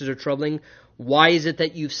circumstances are troubling. Why is it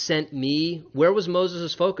that you've sent me? Where was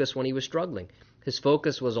Moses' focus when he was struggling? His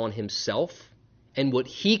focus was on himself and what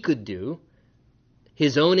he could do,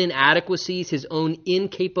 his own inadequacies, his own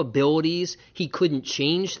incapabilities. He couldn't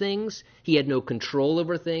change things. He had no control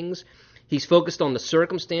over things. He's focused on the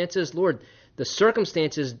circumstances. Lord, the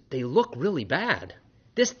circumstances, they look really bad.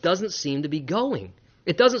 This doesn't seem to be going.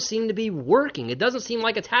 It doesn't seem to be working. It doesn't seem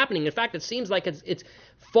like it's happening. In fact, it seems like it's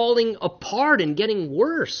falling apart and getting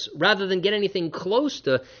worse rather than get anything close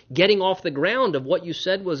to getting off the ground of what you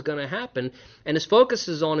said was going to happen. And his focus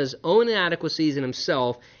is on his own inadequacies in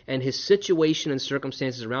himself and his situation and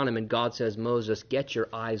circumstances around him. And God says, Moses, get your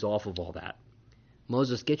eyes off of all that.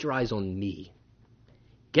 Moses, get your eyes on me.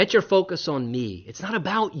 Get your focus on me. It's not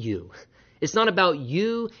about you. It's not about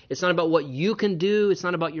you. It's not about what you can do. It's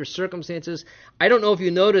not about your circumstances. I don't know if you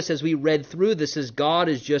notice as we read through this, as God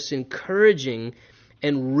is just encouraging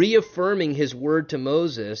and reaffirming his word to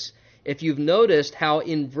Moses. If you've noticed how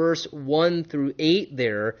in verse 1 through 8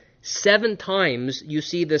 there, 7 times you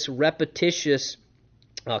see this repetitious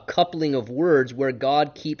coupling of words where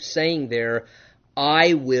God keeps saying there,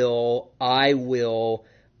 I will, I will,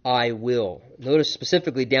 I will. Notice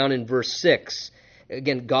specifically down in verse 6,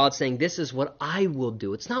 again, God saying, this is what I will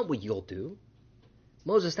do. It's not what you'll do.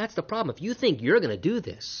 Moses, that's the problem. If you think you're going to do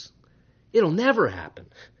this, it'll never happen.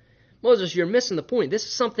 Moses, you're missing the point. This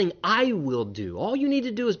is something I will do. All you need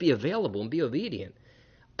to do is be available and be obedient.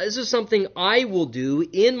 This is something I will do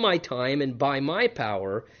in my time and by my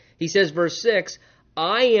power. He says, verse 6,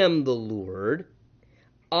 I am the Lord.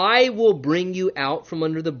 I will bring you out from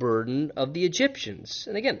under the burden of the Egyptians.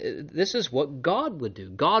 And again, this is what God would do.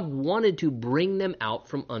 God wanted to bring them out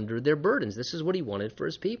from under their burdens. This is what he wanted for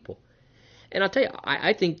his people. And I'll tell you,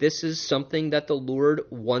 I think this is something that the Lord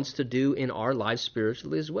wants to do in our lives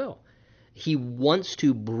spiritually as well. He wants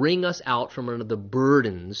to bring us out from under the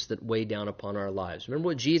burdens that weigh down upon our lives. Remember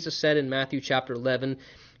what Jesus said in Matthew chapter 11?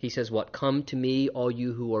 He says, what? Come to me, all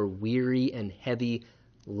you who are weary and heavy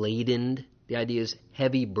laden. The idea is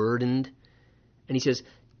heavy burdened. And he says,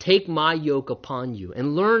 take my yoke upon you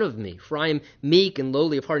and learn of me, for I am meek and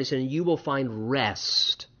lowly of heart. He said, and you will find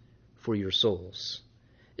rest for your souls.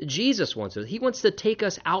 Jesus wants us. He wants to take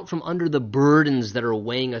us out from under the burdens that are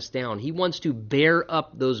weighing us down. He wants to bear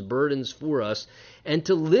up those burdens for us and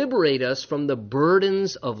to liberate us from the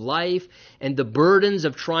burdens of life and the burdens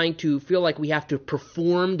of trying to feel like we have to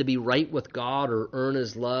perform to be right with God or earn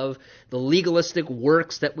his love. The legalistic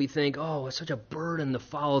works that we think, oh, it's such a burden to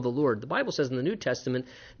follow the Lord. The Bible says in the New Testament,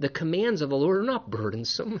 the commands of the Lord are not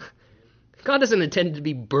burdensome. God doesn't intend it to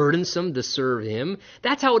be burdensome to serve him.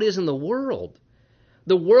 That's how it is in the world.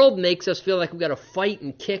 The world makes us feel like we've got to fight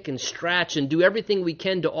and kick and scratch and do everything we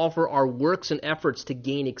can to offer our works and efforts to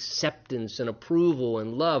gain acceptance and approval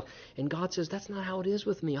and love. And God says, that's not how it is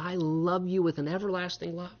with me. I love you with an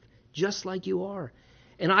everlasting love, just like you are.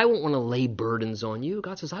 And I won't want to lay burdens on you.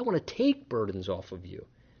 God says, I want to take burdens off of you.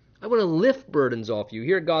 I want to lift burdens off you.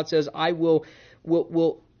 Here God says, I will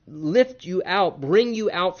lift you out, bring you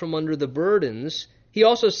out from under the burdens. He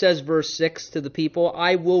also says, verse 6 to the people,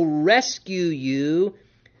 I will rescue you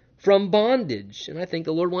from bondage. And I think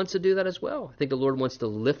the Lord wants to do that as well. I think the Lord wants to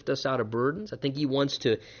lift us out of burdens. I think he wants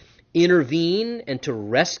to intervene and to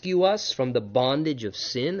rescue us from the bondage of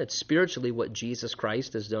sin. That's spiritually what Jesus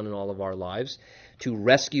Christ has done in all of our lives, to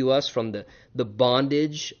rescue us from the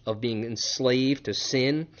bondage of being enslaved to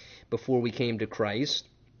sin before we came to Christ.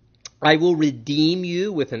 I will redeem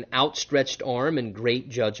you with an outstretched arm and great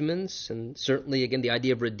judgments. And certainly, again, the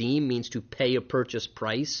idea of redeem means to pay a purchase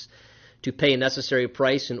price, to pay a necessary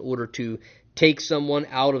price in order to take someone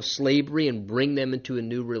out of slavery and bring them into a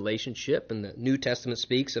new relationship. And the New Testament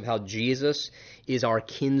speaks of how Jesus is our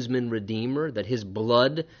kinsman redeemer, that his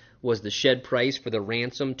blood was the shed price for the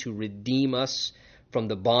ransom to redeem us from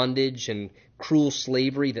the bondage and cruel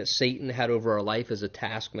slavery that Satan had over our life as a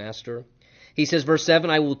taskmaster. He says, verse 7,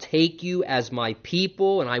 I will take you as my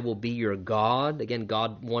people and I will be your God. Again,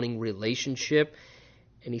 God wanting relationship.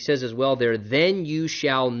 And he says as well there, then you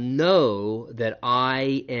shall know that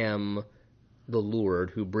I am the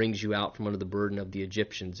Lord who brings you out from under the burden of the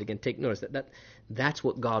Egyptians. Again, take notice that's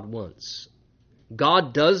what God wants.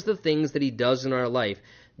 God does the things that he does in our life,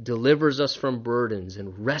 delivers us from burdens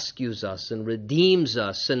and rescues us and redeems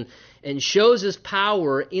us and shows his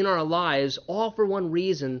power in our lives, all for one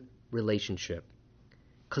reason, relationship.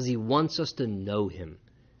 Because he wants us to know him.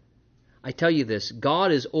 I tell you this,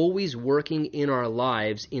 God is always working in our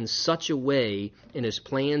lives in such a way in his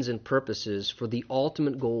plans and purposes for the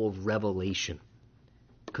ultimate goal of revelation.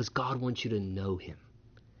 Because God wants you to know him.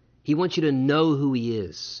 He wants you to know who he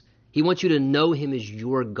is. He wants you to know him as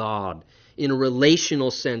your God in a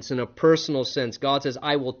relational sense, in a personal sense. God says,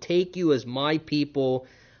 I will take you as my people.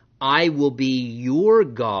 I will be your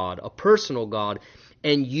God, a personal God,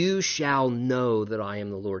 and you shall know that I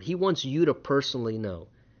am the Lord. He wants you to personally know.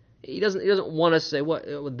 He doesn't want us to say,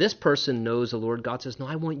 well, this person knows the Lord. God says, no,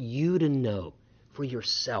 I want you to know for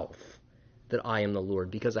yourself that I am the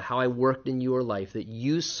Lord because of how I worked in your life, that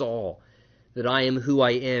you saw that I am who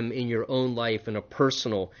I am in your own life in a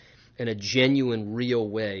personal and a genuine, real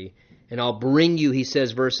way. And I'll bring you, he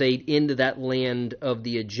says, verse 8, into that land of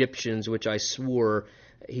the Egyptians, which I swore.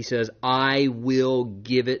 He says, I will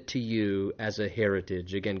give it to you as a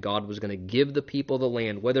heritage. Again, God was going to give the people the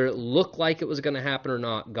land. Whether it looked like it was going to happen or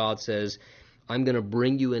not, God says, I'm going to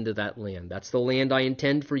bring you into that land. That's the land I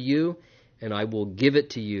intend for you, and I will give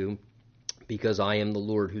it to you because I am the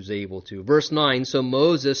Lord who's able to. Verse 9, so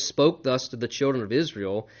Moses spoke thus to the children of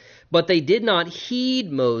Israel, but they did not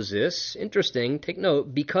heed Moses. Interesting, take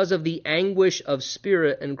note, because of the anguish of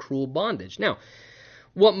spirit and cruel bondage. Now,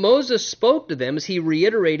 what Moses spoke to them as he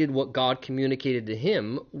reiterated what God communicated to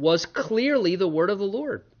him was clearly the word of the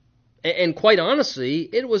Lord. And quite honestly,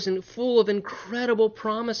 it was full of incredible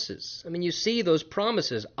promises. I mean, you see those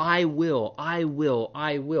promises, I will, I will,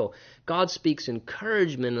 I will. God speaks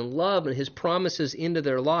encouragement and love and his promises into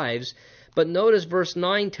their lives. But notice verse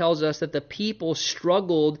 9 tells us that the people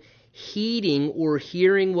struggled heeding or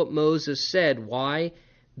hearing what Moses said. Why?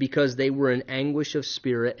 Because they were in anguish of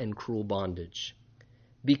spirit and cruel bondage.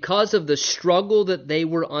 Because of the struggle that they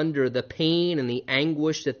were under, the pain and the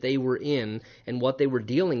anguish that they were in and what they were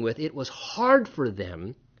dealing with, it was hard for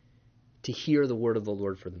them to hear the word of the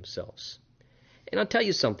Lord for themselves. And I'll tell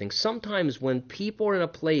you something, sometimes when people are in a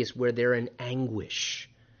place where they're in anguish,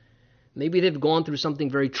 maybe they've gone through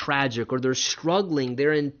something very tragic or they're struggling,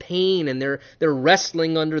 they're in pain and they're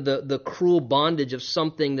wrestling under the cruel bondage of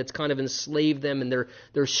something that's kind of enslaved them and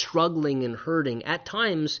they're struggling and hurting. At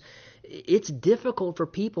times, it's difficult for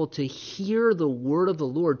people to hear the word of the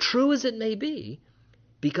Lord, true as it may be,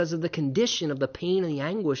 because of the condition of the pain and the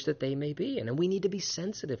anguish that they may be in. And we need to be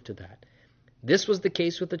sensitive to that. This was the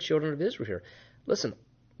case with the children of Israel here. Listen,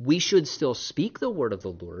 we should still speak the word of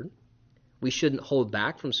the Lord. We shouldn't hold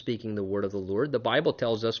back from speaking the word of the Lord. The Bible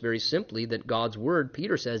tells us very simply that God's word,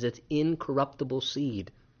 Peter says, it's incorruptible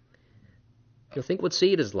seed. You think what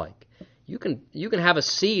seed is like. You can have a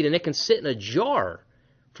seed and it can sit in a jar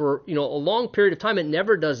for a long period of time. It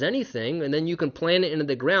never does anything, and then you can plant it into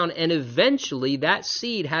the ground, and eventually that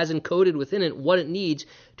seed has encoded within it what it needs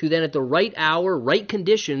to then at the right hour, right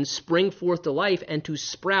conditions, spring forth to life and to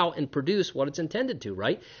sprout and produce what it's intended to,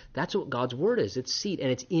 right? That's what God's word is. It's seed, and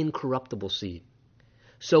it's incorruptible seed.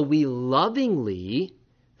 So we lovingly,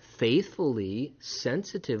 faithfully,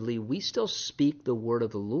 sensitively, we still speak the word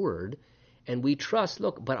of the Lord, and we trust,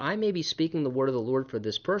 look, but I may be speaking the word of the Lord for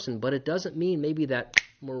this person, but it doesn't mean maybe that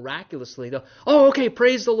miraculously, okay,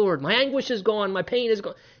 praise the Lord, my anguish is gone, my pain is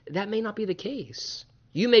gone. That may not be the case.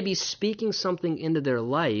 You may be speaking something into their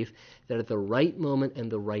life that at the right moment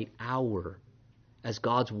and the right hour, as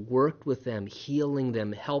God's worked with them, healing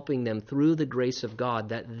them, helping them through the grace of God,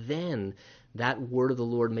 that then that word of the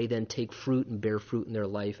Lord may then take fruit and bear fruit in their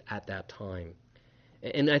life at that time.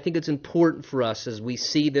 And I think it's important for us as we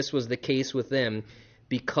see this was the case with them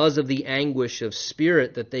because of the anguish of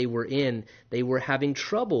spirit that they were in. They were having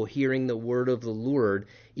trouble hearing the word of the Lord,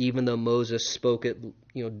 even though Moses spoke it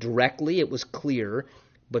directly. It was clear,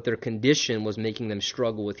 but their condition was making them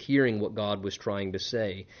struggle with hearing what God was trying to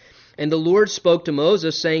say. And the Lord spoke to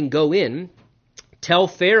Moses, saying, "Go in, tell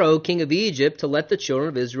Pharaoh, king of Egypt, to let the children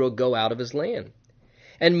of Israel go out of his land.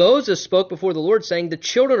 And Moses spoke before the Lord, saying, The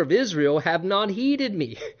children of Israel have not heeded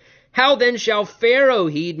me. How then shall Pharaoh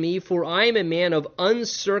heed me? For I am a man of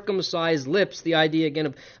uncircumcised lips. The idea again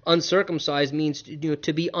of uncircumcised means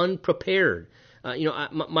to be unprepared.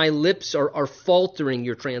 My lips are faltering,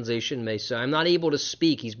 your translation may say. I'm not able to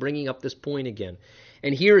speak. He's bringing up this point again.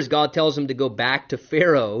 And here as God tells him to go back to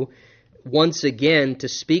Pharaoh once again to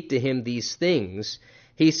speak to him these things,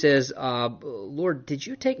 he says, Lord, did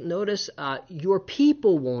you take notice? Your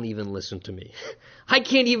people won't even listen to me. I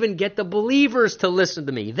can't even get the believers to listen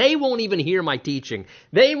to me. They won't even hear my teaching.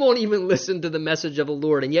 They won't even listen to the message of the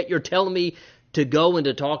Lord. And yet you're telling me to go and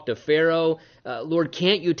to talk to Pharaoh. Lord,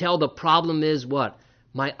 can't you tell the problem is what?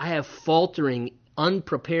 I have faltering,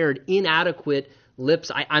 unprepared, inadequate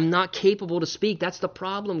lips. I'm not capable to speak. That's the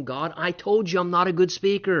problem, God. I told you I'm not a good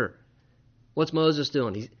speaker. What's Moses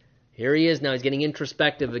doing? Here he is now. He's getting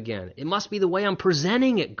introspective again. It must be the way I'm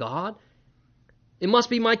presenting it, God. It must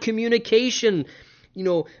be my communication,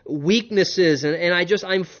 weaknesses, and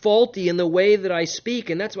I'm faulty in the way that I speak,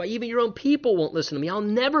 and that's why even your own people won't listen to me. I'll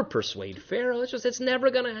never persuade Pharaoh. It's never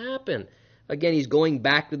going to happen. Again, he's going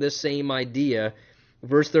back to this same idea.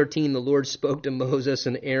 Verse 13, the Lord spoke to Moses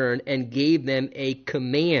and Aaron and gave them a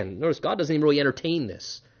command. Notice God doesn't even really entertain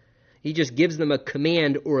this. He just gives them a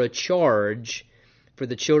command or a charge for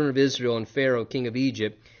the children of Israel and Pharaoh, king of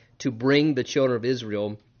Egypt, to bring the children of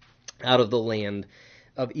Israel out of the land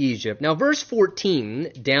of Egypt. Now, verse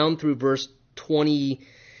 14 down through verse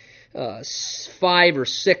 25 or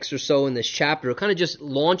 6 or so in this chapter kind of just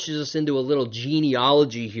launches us into a little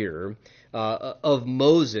genealogy here of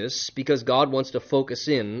Moses, because God wants to focus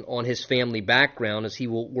in on his family background as he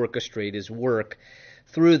will orchestrate his work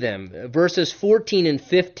through them. Verses 14 and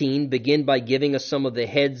 15 begin by giving us some of the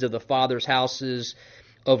heads of the fathers' houses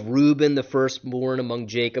of Reuben, the firstborn among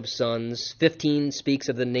Jacob's sons. 15 speaks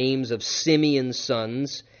of the names of Simeon's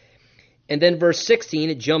sons. And then verse 16,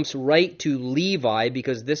 it jumps right to Levi,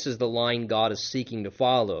 because this is the line God is seeking to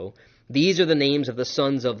follow. These are the names of the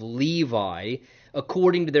sons of Levi,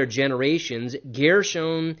 according to their generations,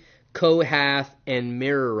 Gershon, Kohath, and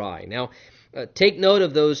Merari. Now, take note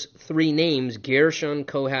of those three names, Gershon,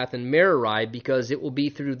 Kohath, and Merari, because it will be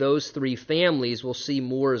through those three families, we'll see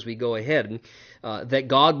more as we go ahead, that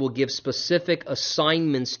God will give specific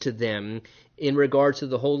assignments to them in regards to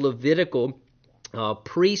the whole Levitical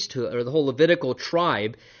priesthood, or the whole Levitical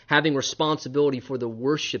tribe, having responsibility for the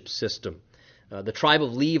worship system. The tribe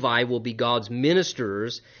of Levi will be God's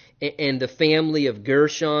ministers, and the family of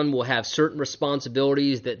Gershon will have certain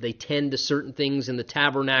responsibilities that they tend to certain things in the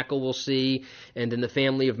tabernacle, we'll see. And in the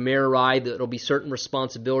family of Merari, there will be certain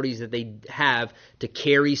responsibilities that they have to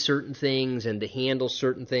carry certain things and to handle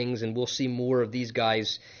certain things. And we'll see more of these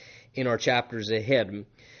guys in our chapters ahead.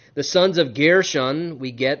 The sons of Gershon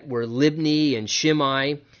were Libni and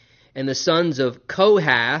Shimei. And the sons of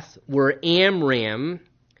Kohath were Amram,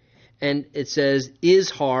 and it says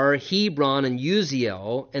Izhar, Hebron, and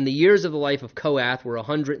Uziel. And the years of the life of Kohath were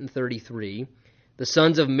 133. The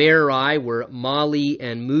sons of Merari were Mali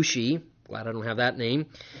and Mushi. Glad I don't have that name.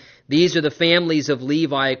 These are the families of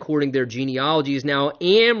Levi according to their genealogies. Now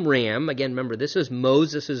Amram, again remember this is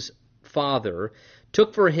Moses' father,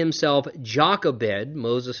 took for himself Jochebed,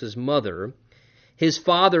 Moses' mother, his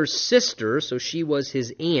father's sister, so she was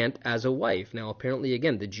his aunt, as a wife. Now apparently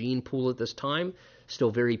again the gene pool at this time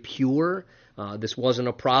still very pure. This wasn't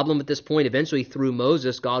a problem at this point. Eventually, through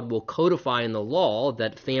Moses, God will codify in the law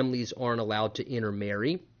that families aren't allowed to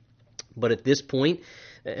intermarry. But at this point,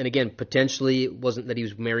 and again, potentially it wasn't that he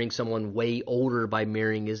was marrying someone way older by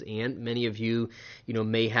marrying his aunt. Many of you,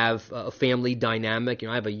 may have a family dynamic.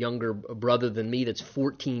 I have a younger brother than me that's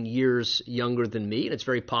 14 years younger than me, and it's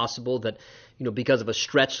very possible that, because of a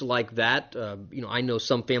stretch like that, I know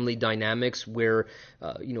some family dynamics where,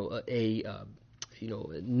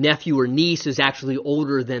 nephew or niece is actually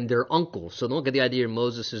older than their uncle. So don't get the idea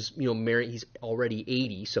Moses is, married, he's already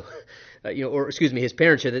 80. So, his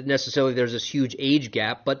parents said that necessarily there's this huge age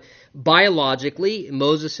gap. But biologically,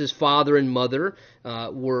 Moses' father and mother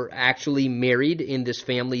were actually married in this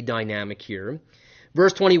family dynamic here.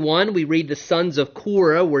 Verse 21, we read the sons of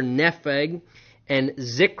Korah were Nepheg and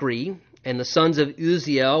Zikri, and the sons of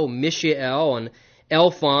Uziel, Mishael, and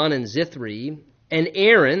Elphon, and Zithri. And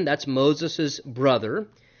Aaron, that's Moses' brother,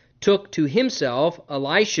 took to himself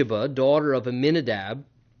Elisheba, daughter of Amminadab,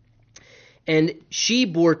 and she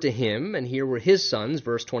bore to him, and here were his sons,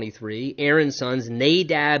 verse 23, Aaron's sons,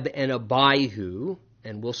 Nadab and Abihu,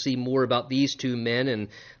 and we'll see more about these two men in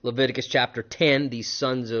Leviticus chapter 10, these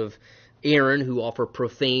sons of Aaron who offer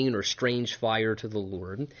profane or strange fire to the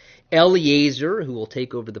Lord. Eleazar, who will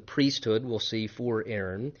take over the priesthood, we'll see, for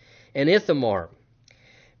Aaron, and Ithamar.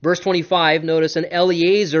 Verse 25, notice, and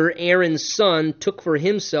Eleazar, Aaron's son, took for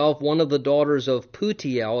himself one of the daughters of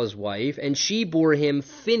Putiel, his wife, and she bore him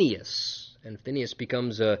Phinehas. And Phinehas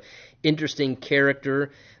becomes an interesting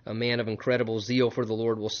character, a man of incredible zeal for the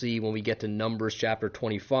Lord. We'll see when we get to Numbers chapter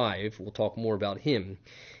 25. We'll talk more about him.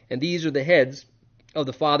 And these are the heads of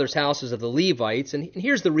the fathers' houses of the Levites. And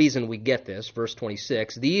here's the reason we get this, verse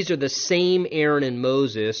 26. These are the same Aaron and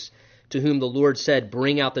Moses to whom the Lord said,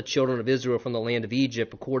 bring out the children of Israel from the land of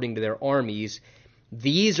Egypt according to their armies.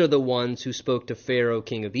 These are the ones who spoke to Pharaoh,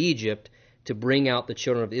 king of Egypt, to bring out the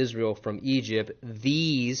children of Israel from Egypt.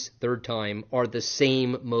 These, third time, are the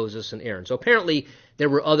same Moses and Aaron. So apparently there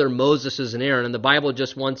were other Moseses and Aaron, and the Bible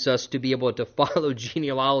just wants us to be able to follow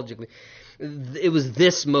genealogically. It was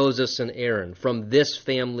this Moses and Aaron from this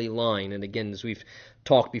family line. And again, as we've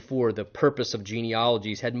talked before, the purpose of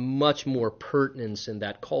genealogies had much more pertinence in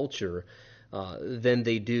that culture than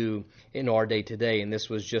they do in our day today. And this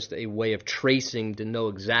was just a way of tracing to know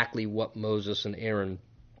exactly what Moses and Aaron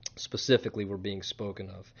specifically were being spoken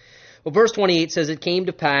of. Well, verse 28 says, it came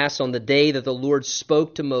to pass on the day that the Lord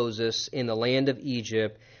spoke to Moses in the land of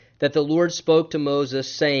Egypt, that the Lord spoke to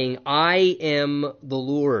Moses, saying, I am the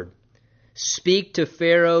Lord. Speak to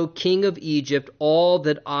Pharaoh, king of Egypt, all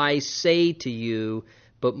that I say to you.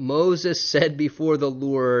 But Moses said before the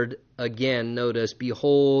Lord, again, notice,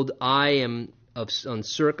 behold, I am of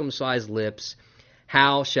uncircumcised lips.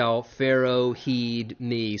 How shall Pharaoh heed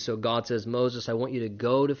me? So God says, Moses, I want you to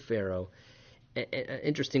go to Pharaoh.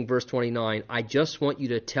 Interesting, verse 29. I just want you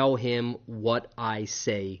to tell him what I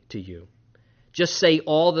say to you. Just say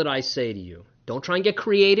all that I say to you. Don't try and get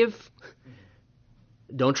creative.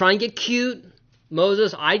 Don't try and get cute.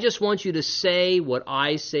 Moses, I just want you to say what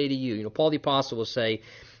I say to you. Paul the Apostle will say,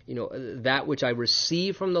 that which I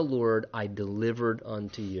received from the Lord, I delivered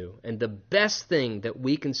unto you. And the best thing that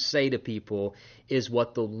we can say to people is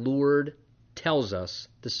what the Lord tells us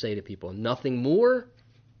to say to people. Nothing more,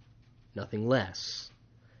 nothing less.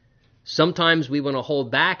 Sometimes we want to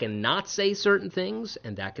hold back and not say certain things,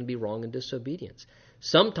 and that can be wrong and disobedience.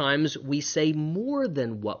 Sometimes we say more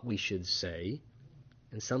than what we should say,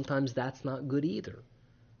 and sometimes that's not good either.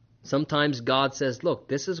 Sometimes God says, look,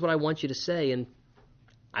 this is what I want you to say, and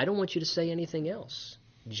I don't want you to say anything else.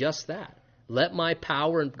 Just that. Let my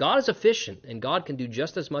power, and God is efficient, and God can do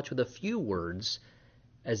just as much with a few words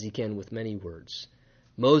as he can with many words.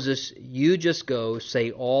 Moses, you just go,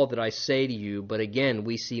 say all that I say to you. But again,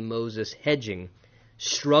 we see Moses hedging,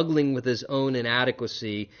 struggling with his own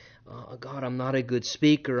inadequacy. God, I'm not a good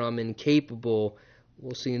speaker. I'm incapable.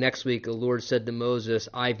 We'll see next week. The Lord said to Moses,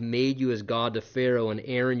 I've made you as God to Pharaoh, and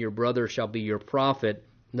Aaron your brother shall be your prophet.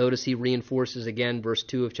 Notice he reinforces again, verse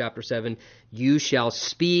 2 of chapter 7, you shall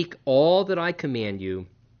speak all that I command you,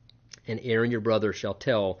 and Aaron your brother shall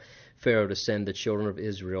tell Pharaoh to send the children of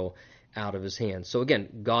Israel out of his hands. So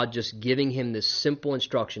again, God just giving him this simple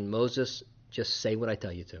instruction, Moses, just say what I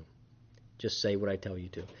tell you to. Just say what I tell you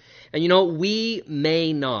to. And we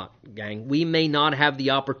may not, gang, we may not have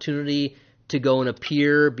the opportunity to go and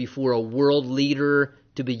appear before a world leader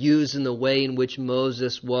to be used in the way in which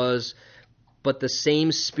Moses was, but the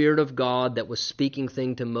same Spirit of God that was speaking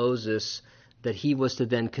thing to Moses that he was to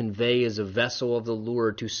then convey as a vessel of the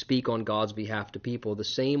Lord to speak on God's behalf to people, the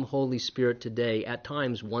same Holy Spirit today at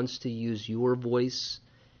times wants to use your voice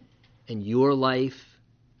and your life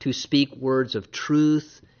to speak words of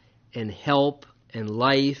truth and help and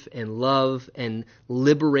life and love and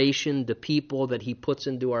liberation to people that he puts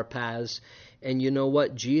into our paths. And you know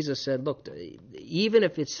what? Jesus said, look, even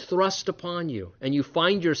if it's thrust upon you and you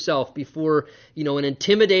find yourself before, an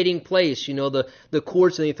intimidating place, the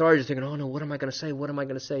courts and the authorities are thinking, oh no, what am I going to say? What am I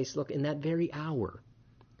going to say? So look, in that very hour,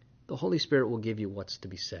 the Holy Spirit will give you what's to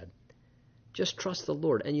be said. Just trust the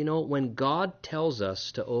Lord. And when God tells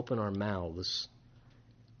us to open our mouths,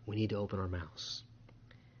 we need to open our mouths.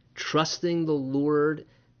 Trusting the Lord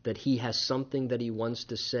that he has something that he wants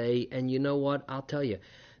to say. And you know what? I'll tell you,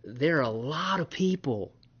 there are a lot of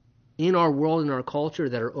people in our world, in our culture,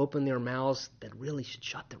 that are opening their mouths that really should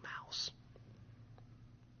shut their mouths.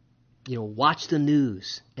 Watch the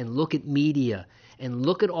news and look at media and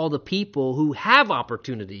look at all the people who have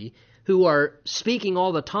opportunity, who are speaking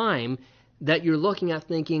all the time, that you're looking at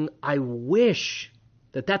thinking, I wish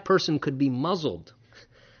that person could be muzzled.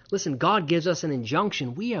 Listen, God gives us an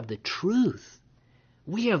injunction. We have the truth.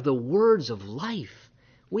 We have the words of life.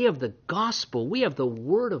 We have the gospel. We have the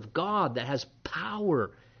word of God that has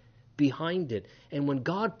power behind it. And when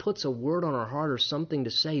God puts a word on our heart or something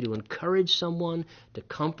to say, to encourage someone, to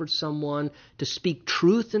comfort someone, to speak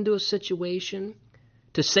truth into a situation,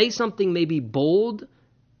 to say something maybe bold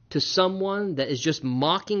to someone that is just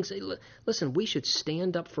mocking, say, listen, we should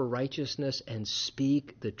stand up for righteousness and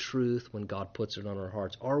speak the truth when God puts it on our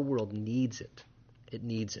hearts. Our world needs it. It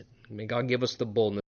needs it. May God give us the boldness.